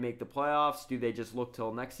do they make the playoffs? Do they just look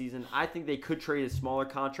till next season? I think they could trade a smaller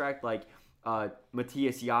contract like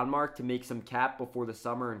Matthias Janmark to make some cap before the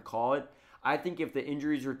summer and call it. I think if the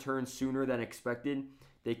injuries return sooner than expected,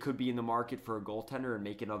 they could be in the market for a goaltender and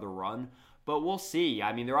make another run. But we'll see.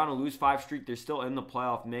 I mean, they're on a lose 5 streak. They're still in the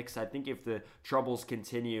playoff mix. I think if the troubles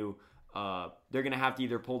continue, they're going to have to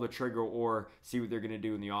either pull the trigger or see what they're going to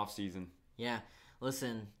do in the offseason. Yeah,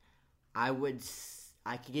 listen, I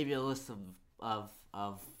could give you a list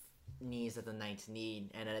of needs that the Knights need,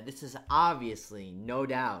 and this is obviously, no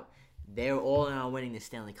doubt, they're all in on winning the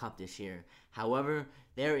Stanley Cup this year. However,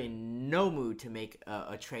 they're in no mood to make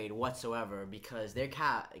a trade whatsoever because their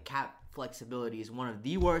cap flexibility is one of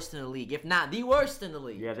the worst in the league, if not the worst in the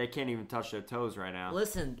league. Yeah, they can't even touch their toes right now.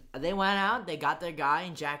 Listen, they went out, they got their guy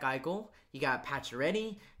in Jack Eichel. You got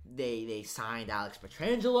Pacioretty. They signed Alex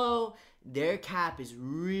Pietrangelo. Their cap is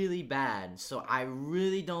really bad, so I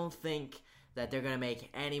really don't think that they're going to make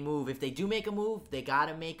any move. If they do make a move, they got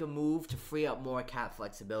to make a move to free up more cap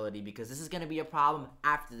flexibility because this is going to be a problem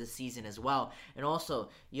after the season as well. And also,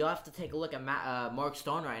 you'll have to take a look at Mark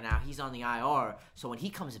Stone right now. He's on the IR, so when he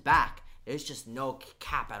comes back, there's just no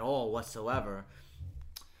cap at all whatsoever.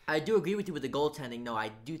 I do agree with you with the goaltending. No,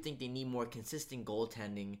 I do think they need more consistent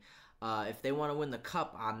goaltending. If they want to win the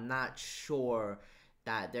cup, I'm not sure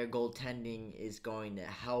that their goaltending is going to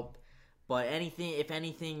help. But if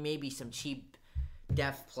anything, maybe some cheap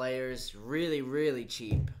depth players, really, really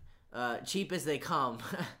cheap. Cheap as they come.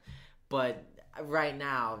 But right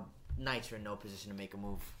now, Knights are in no position to make a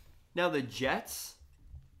move. Now, the Jets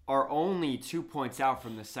are only 2 points out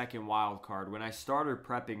from the second wild card. When I started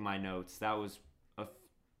prepping my notes, that was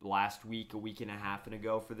last week, a week and a half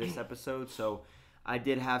ago for this episode. So I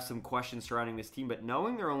did have some questions surrounding this team, but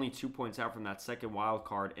knowing they're only 2 points out from that second wild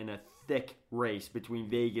card in a thick race between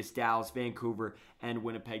Vegas, Dallas, Vancouver, and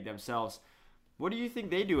Winnipeg themselves, what do you think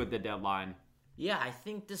they do at the deadline? Yeah, I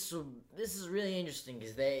think this is really interesting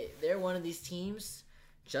because they're one of these teams,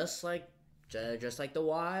 just like the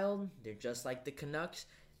Wild, they're just like the Canucks,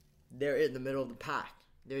 they're in the middle of the pack.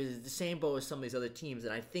 They're the same boat as some of these other teams,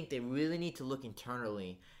 and I think they really need to look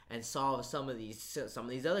internally and solve some of these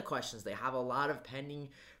other questions. They have a lot of pending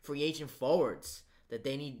free agent forwards that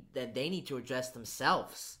they need to address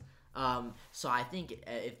themselves. So I think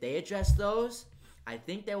if they address those, I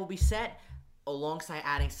think they will be set. Alongside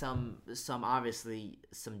adding some obviously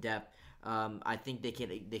some depth, I think they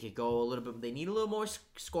could go a little bit. They need a little more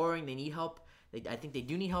scoring. They need help. I think they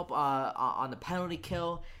do need help on the penalty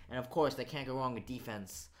kill, and of course they can't go wrong with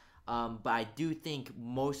defense. But I do think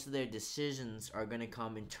most of their decisions are going to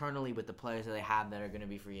come internally with the players that they have that are going to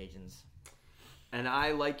be free agents. And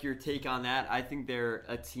I like your take on that. I think they're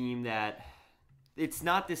a team that it's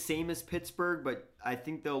not the same as Pittsburgh, but I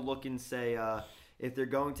think they'll look and say if they're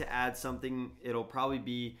going to add something, it'll probably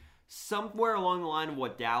be somewhere along the line of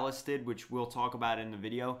what Dallas did, which we'll talk about in the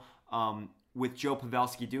video, with Joe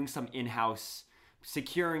Pavelski doing some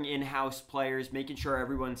securing in-house players, making sure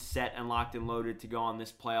everyone's set and locked and loaded to go on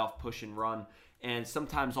this playoff push and run. And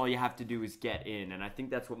sometimes all you have to do is get in. And I think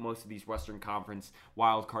that's what most of these Western Conference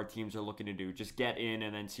wildcard teams are looking to do. Just get in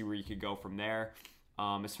and then see where you could go from there.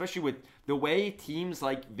 Especially with the way teams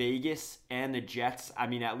like Vegas and the Jets, I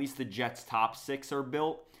mean, at least the Jets' top six are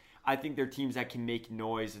built. I think they're teams that can make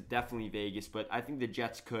noise, definitely Vegas, but I think the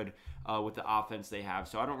Jets could with the offense they have.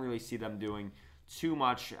 So I don't really see them doing too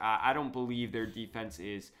much. I don't believe their defense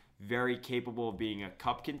is very capable of being a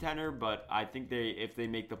cup contender, but I think if they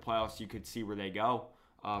make the playoffs, you could see where they go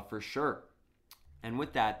for sure. And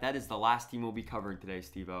with that, that is the last team we'll be covering today,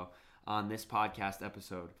 Steve-O, on this podcast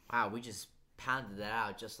episode. Wow, we just pounded that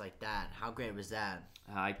out just like that. How great was that?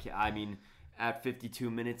 I mean, at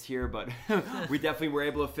 52 minutes here, but we definitely were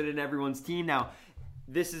able to fit in everyone's team. Now,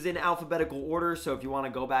 this is in alphabetical order, so if you want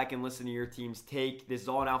to go back and listen to your team's take, this is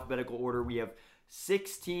all in alphabetical order. We have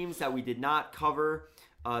 6 teams that we did not cover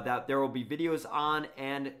that there will be videos on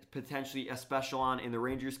and potentially a special on in the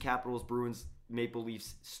Rangers, Capitals, Bruins, Maple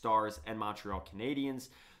Leafs, Stars, and Montreal Canadiens.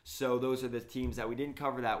 So those are the teams that we didn't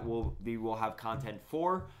cover that we will have content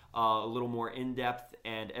for, a little more in-depth,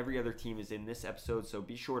 and every other team is in this episode. So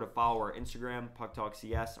be sure to follow our Instagram,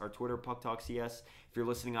 PuckTalkCS, our Twitter, PuckTalkCS. If you're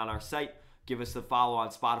listening on our site, give us a follow on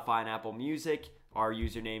Spotify and Apple Music. Our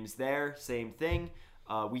username's there, same thing.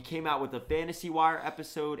 We came out with a Fantasy Wire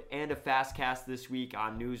episode and a Fastcast this week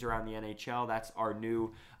on news around the NHL. That's our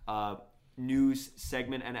new news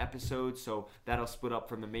segment and episode, so that'll split up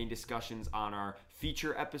from the main discussions on our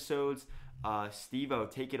feature episodes. Steve-O,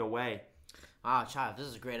 take it away. Wow, Chives, this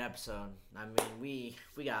is a great episode. I mean,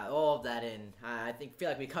 we got all of that in. I feel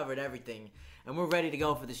like we covered everything, and we're ready to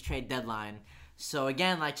go for this trade deadline. So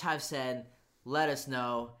again, like Chives said, let us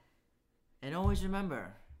know, and always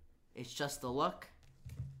remember, it's just the luck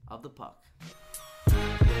of the puck.